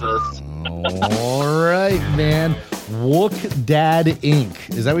in business. All right, man. Wook Dad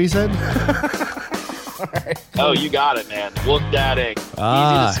Inc. Is that what you said? All right. Oh, you got it, man. Wook Dad Inc.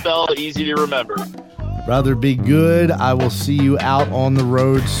 Easy to spell, easy to remember. Brother, be good. I will see you out on the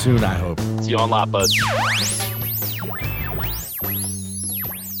road soon, I hope. See you on lot, bud.